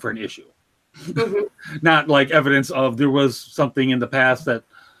got to wait for an issue. Mm-hmm. Not like evidence of there was something in the past that,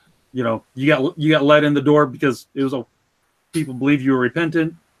 you got let in the door because it was people believe you were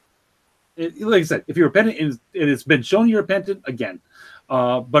repentant. Like I said, if you're repentant and it's been shown you're repentant, again.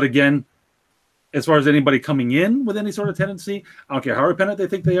 But again, as far as anybody coming in with any sort of tendency, I don't care how repentant they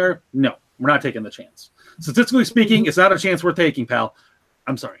think they are. No, we're not taking the chance. Statistically speaking, it's not a chance we're taking, pal.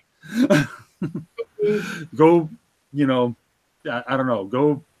 I'm sorry. Go, I don't know.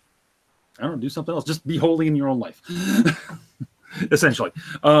 Go, I don't know, do something else. Just be holy in your own life, essentially.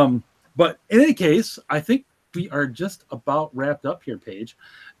 But in any case, I think we are just about wrapped up here, Paige.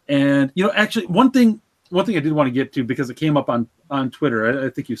 And, actually, one thing I did want to get to, because it came up on Twitter, I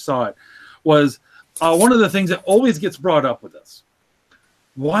think you saw it, was one of the things that always gets brought up with this.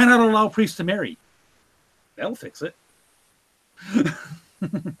 Why not allow priests to marry? That'll fix it.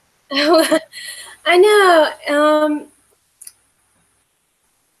 I know.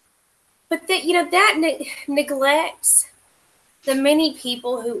 But that neglects the many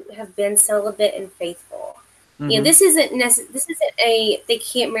people who have been celibate and faithful. Mm-hmm. This isn't a they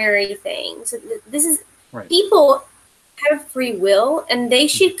can't marry thing. So this is right. People have free will, and they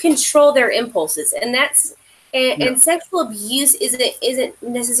should control their impulses. And that's and sexual abuse isn't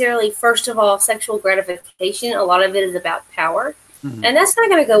necessarily, first of all, sexual gratification. A lot of it is about power. And that's not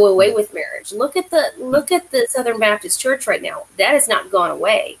going to go away with marriage. Look at the Southern Baptist Church right now. That has not gone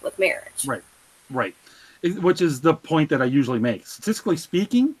away with marriage. Right. Which is the point that I usually make. Statistically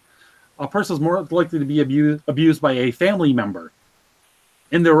speaking, a person is more likely to be abused by a family member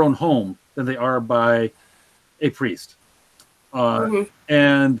in their own home than they are by a priest.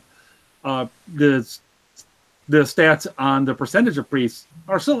 And the stats on the percentage of priests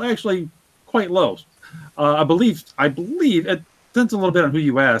are still actually quite low. I believe it depends a little bit on who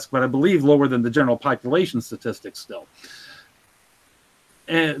you ask, but I believe lower than the general population statistics still.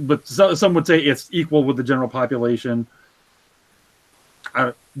 But some would say it's equal with the general population.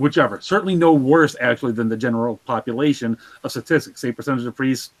 Whichever. Certainly no worse, actually, than the general population of statistics. Say percentage of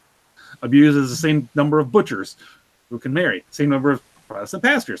priests abuses the same number of butchers who can marry, same number of Protestant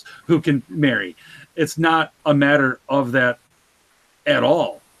pastors who can marry. It's not a matter of that at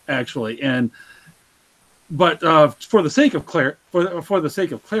all, actually. But for the sake of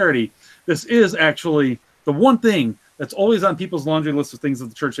clarity, this is actually the one thing that's always on people's laundry list of things that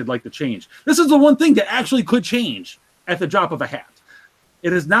the church would like to change. This is the one thing that actually could change at the drop of a hat.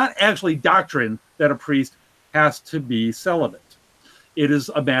 It is not actually doctrine that a priest has to be celibate. It is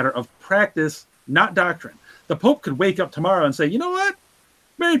a matter of practice, not doctrine. The Pope could wake up tomorrow and say, you know what?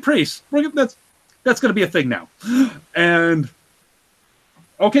 Married priests, that's going to be a thing now. And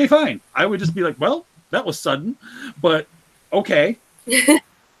okay, fine. I would just be like, well, that was sudden, but okay.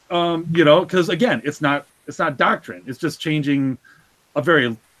 Because again, it's not doctrine. It's just changing a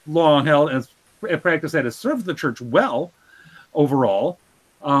very long held and a practice that has served the church well overall.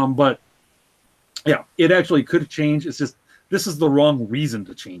 But yeah, it actually could change. It's just this is the wrong reason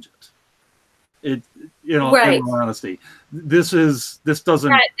to change it. In all honesty, this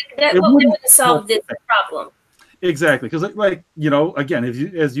doesn't. Right. That wouldn't solve this problem. Exactly, because again,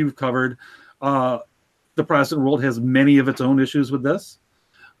 as you've covered, the Protestant world has many of its own issues with this.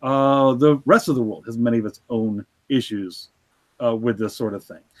 The rest of the world has many of its own issues with this sort of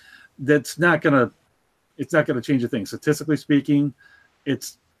thing. It's not gonna change a thing. Statistically speaking,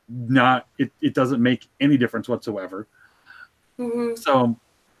 it's not. It doesn't make any difference whatsoever. So,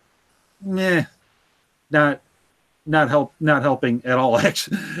 not helping at all.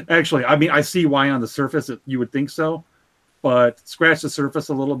 Actually, I mean, I see why on the surface you would think so, but scratch the surface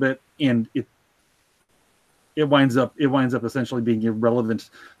a little bit, and it winds up essentially being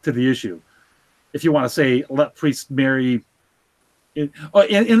irrelevant to the issue. If you want to say let priests marry, and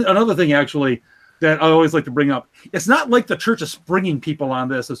another thing actually that I always like to bring up, it's not like the church is springing people on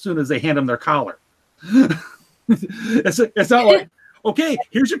this as soon as they hand them their collar. It's not like, okay,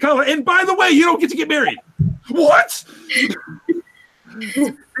 here's your collar, and by the way, you don't get to get married. What?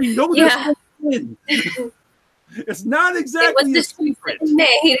 It's not exactly a secret.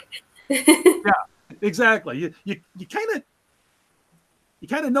 Yeah, exactly. You kind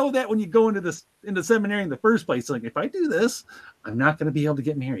of know that when you go into the seminary in the first place. Like, if I do this, I'm not going to be able to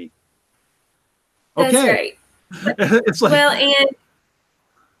get married. Okay. That's right. It's like, well, and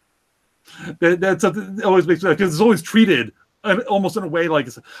that's something that always makes me, because it's always treated almost in a way like,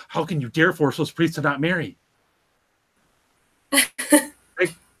 how can you dare force those priests to not marry? They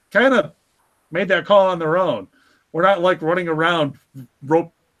kind of made that call on their own. We're not like running around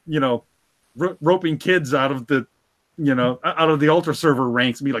roping kids out of the altar server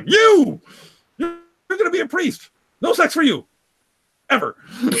ranks and be like, you're going to be a priest. No sex for you, ever.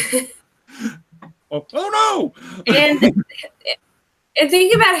 oh no! and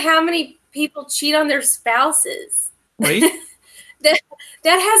think about how many people cheat on their spouses. Right. that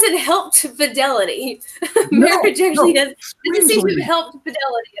hasn't helped fidelity. Marriage actually doesn't seem to have helped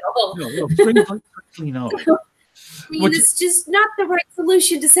fidelity at all. No. I mean, it's just not the right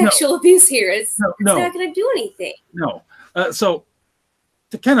solution to sexual abuse here. It's not going to do anything. No. So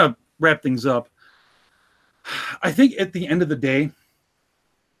to kind of wrap things up, I think at the end of the day,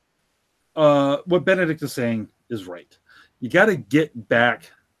 what Benedict is saying is right. You got to get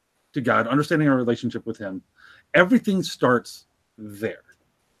back to God, understanding our relationship with Him. Everything starts there.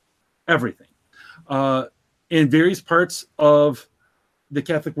 Everything. In various parts of the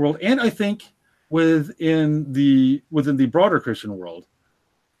Catholic world, and I think within the broader Christian world,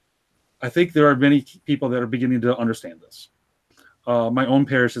 I think there are many people that are beginning to understand this. My own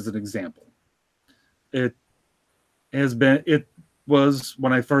parish is an example. It was,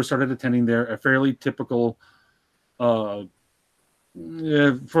 when I first started attending there, a fairly typical, for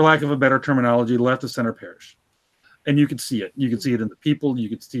lack of a better terminology, left of center parish. and you could see it. You could see it in the people. You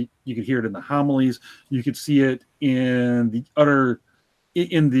could hear it in the homilies. You could see it in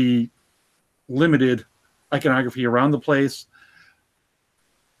the limited iconography around the place.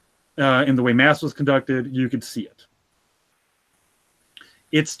 In the way Mass was conducted, you could see it.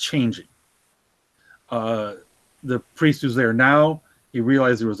 It's changing. The priest who's there now, he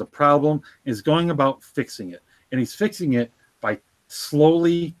realized there was a problem, and is going about fixing it. And he's fixing it by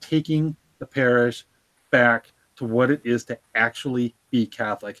slowly taking the parish back to what it is to actually be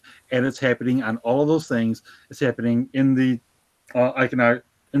Catholic. And it's happening on all of those things. It's happening in the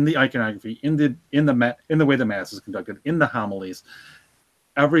iconography, in the way the Mass is conducted, in the homilies.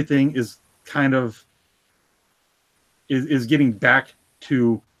 Everything is kind of is getting back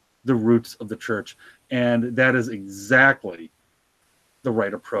to the roots of the church, and that is exactly the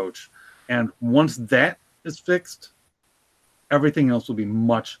right approach. And once that is fixed, everything else will be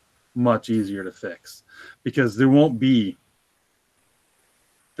much, much easier to fix, because there won't be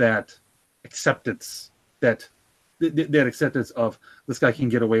that acceptance that acceptance of this guy can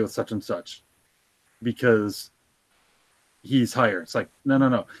get away with such and such because he's higher. It's like,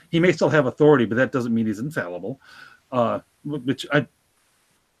 no. He may still have authority, but that doesn't mean he's infallible. Which I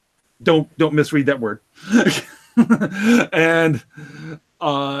don't misread that word. And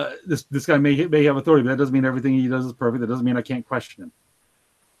this guy may have authority, but that doesn't mean everything he does is perfect. That doesn't mean I can't question him.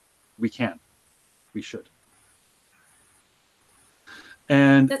 We can. We should.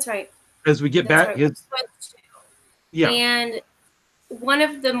 And that's right. As we get back, right. Yeah. And one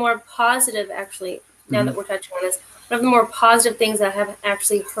of the more positive, actually, now that we're touching on this, one of the more positive things I have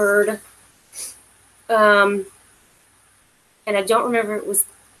actually heard, and I don't remember if it was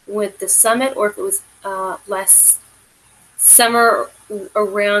with the summit or if it was last summer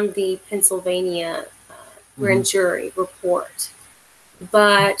around the Pennsylvania grand jury report,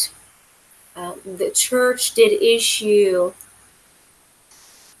 but the church did issue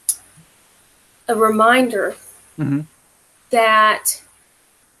a reminder that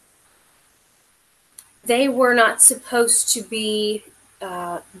they were not supposed to be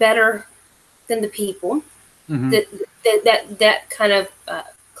better than the people. That kind of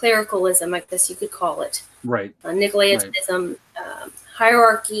clericalism, I guess you could call it, right? Nicolaitanism,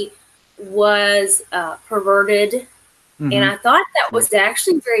 hierarchy was perverted, and I thought that was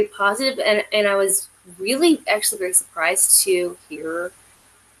actually very positive, and I was really actually very surprised to hear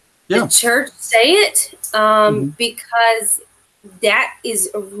the church say it, because that is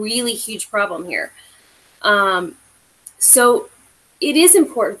a really huge problem here. So it is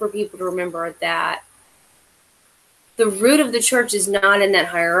important for people to remember that the root of the church is not in that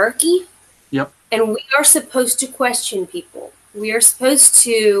hierarchy. Yep. And we are supposed to question people. We are supposed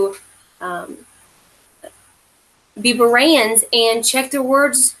to be Bereans and check their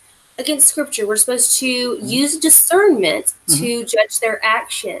words against Scripture. We're supposed to use discernment to judge their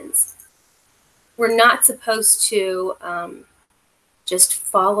actions. We're not supposed to just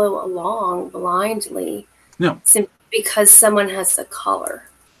follow along blindly. No. Simply because someone has a collar.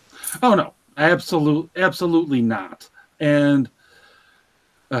 Oh, no. Absolutely not. And,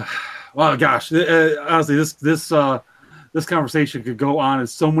 well, gosh, honestly, this conversation could go on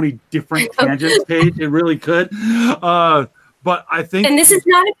as so many different tangents, Paige. It really could. But I think... And this is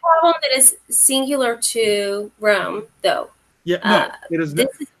not a problem that is singular to Rome, though. Yeah, no, it is not.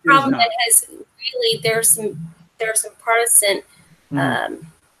 This is a problem that has really... There are some Protestant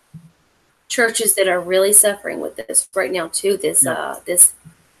churches that are really suffering with this right now, too. This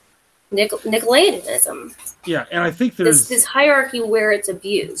Nicolaitanism. Yeah, and I think there's... This hierarchy where it's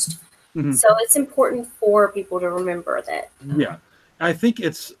abused. So it's important for people to remember that. Yeah, I think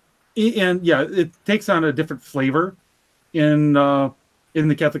it's... And, yeah, it takes on a different flavor in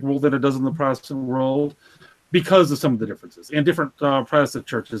the Catholic world than it does in the Protestant world because of some of the differences. And different Protestant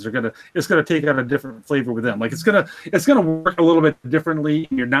churches it's gonna take on a different flavor with them. Like it's gonna work a little bit differently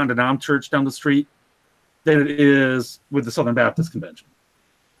in your non-denom church down the street than it is with the Southern Baptist Convention.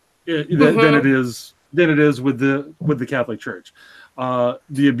 Than it is with the Catholic Church.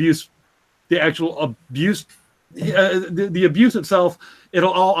 The abuse itself,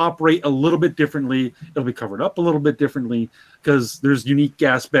 it'll all operate a little bit differently. It'll be covered up a little bit differently because there's unique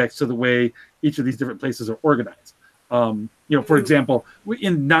aspects to the way each of these different places are organized. For example,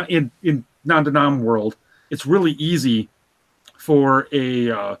 in non-denom world, it's really easy for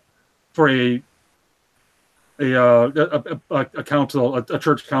a council, a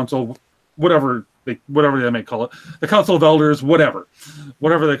church council, whatever they may call it, the council of elders, whatever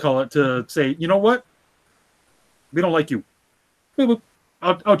they call it, to say, you know what, we don't like you,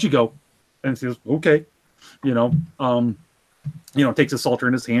 out you go. And he says, okay, takes a psalter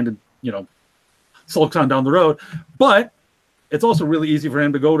in his hand and sulks on down the road. But it's also really easy for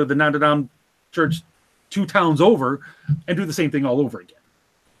him to go to the Notre Dame church 2 towns over and do the same thing all over again.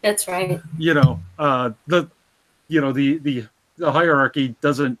 That's right. The hierarchy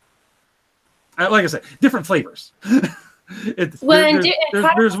doesn't, like I said, different flavors.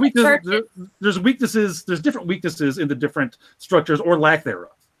 There's weaknesses. There's weaknesses. There's different weaknesses in the different structures or lack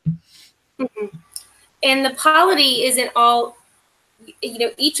thereof. Mm-hmm. And the polity isn't all.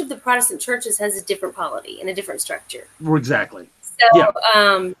 Each of the Protestant churches has a different polity and a different structure. Exactly.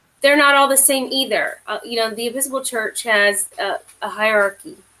 So they're not all the same either. The Episcopal Church has a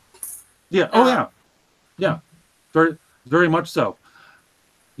hierarchy. Yeah. Oh yeah. Very, very much so.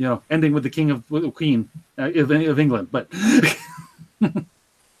 Ending with the Queen of England, but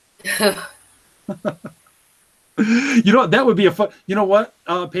that would be a fun. You know what,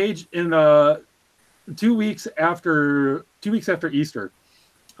 Paige? In 2 weeks after Easter,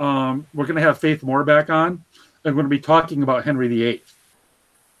 we're going to have Faith Moore back on, and we're going to be talking about Henry VIII.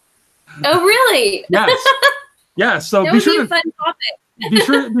 Oh, really? Yes. Yeah. So that would be a fun topic.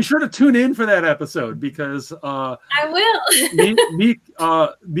 be sure to tune in for that episode, because I will.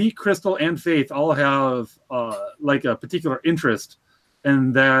 me, Crystal, and Faith all have like a particular interest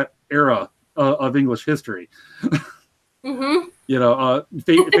in that era of English history. Mm-hmm.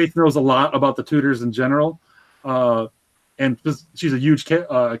 Faith knows a lot about the Tudors in general, and she's a huge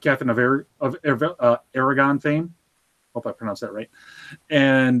Catherine of Aragon fame. Hope I pronounced that right.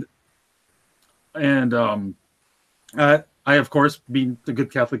 And I, of course, being the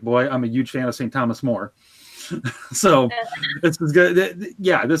good Catholic boy, I'm a huge fan of St. Thomas More. So it's good.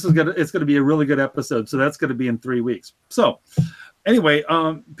 Yeah, it's going to be a really good episode. So that's going to be in 3 weeks. So anyway,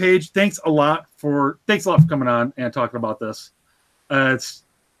 Paige, thanks a lot for coming on and talking about this. I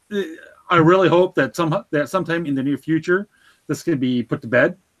really hope that sometime in the near future, this can be put to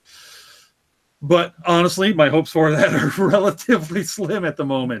bed. But honestly, my hopes for that are relatively slim at the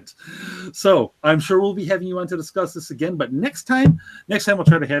moment. So I'm sure we'll be having you on to discuss this again. But next time we'll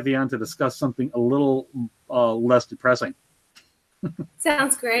try to have you on to discuss something a little less depressing.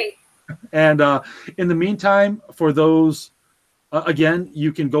 Sounds great. And in the meantime, for those, again,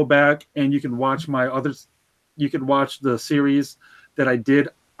 you can go back and you can watch you can watch the series that I did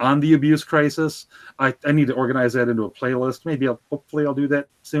on the abuse crisis. I need to organize that into a playlist. Hopefully I'll do that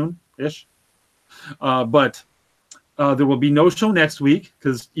soon-ish. But there will be no show next week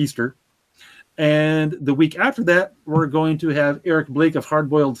because Easter. And the week after that, we're going to have Eric Blake of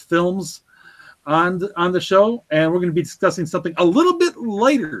Hardboiled Films on the show, and we're going to be discussing something a little bit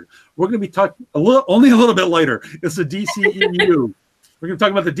lighter. We're going to be talking only a little bit lighter. It's the DCEU. We're going to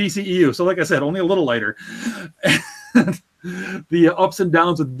talk about the DCEU. So like I said, only a little lighter. The ups and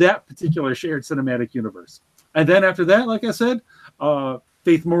downs of that particular shared cinematic universe. And then after that, like I said,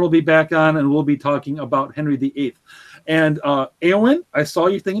 Faith Moore will be back on, and we'll be talking about Henry VIII. And Eowyn, I saw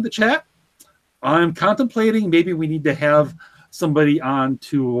your thing in the chat. I'm contemplating maybe we need to have somebody on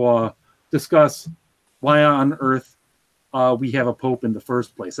to discuss why on earth we have a pope in the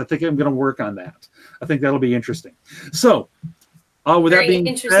first place. I think I'm going to work on that. I think that'll be interesting. So with that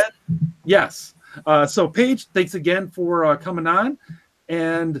being said, yes. So Paige, thanks again for coming on.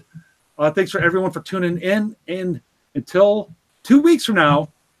 And thanks for everyone for tuning in. And until 2 weeks from now,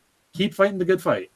 keep fighting the good fight.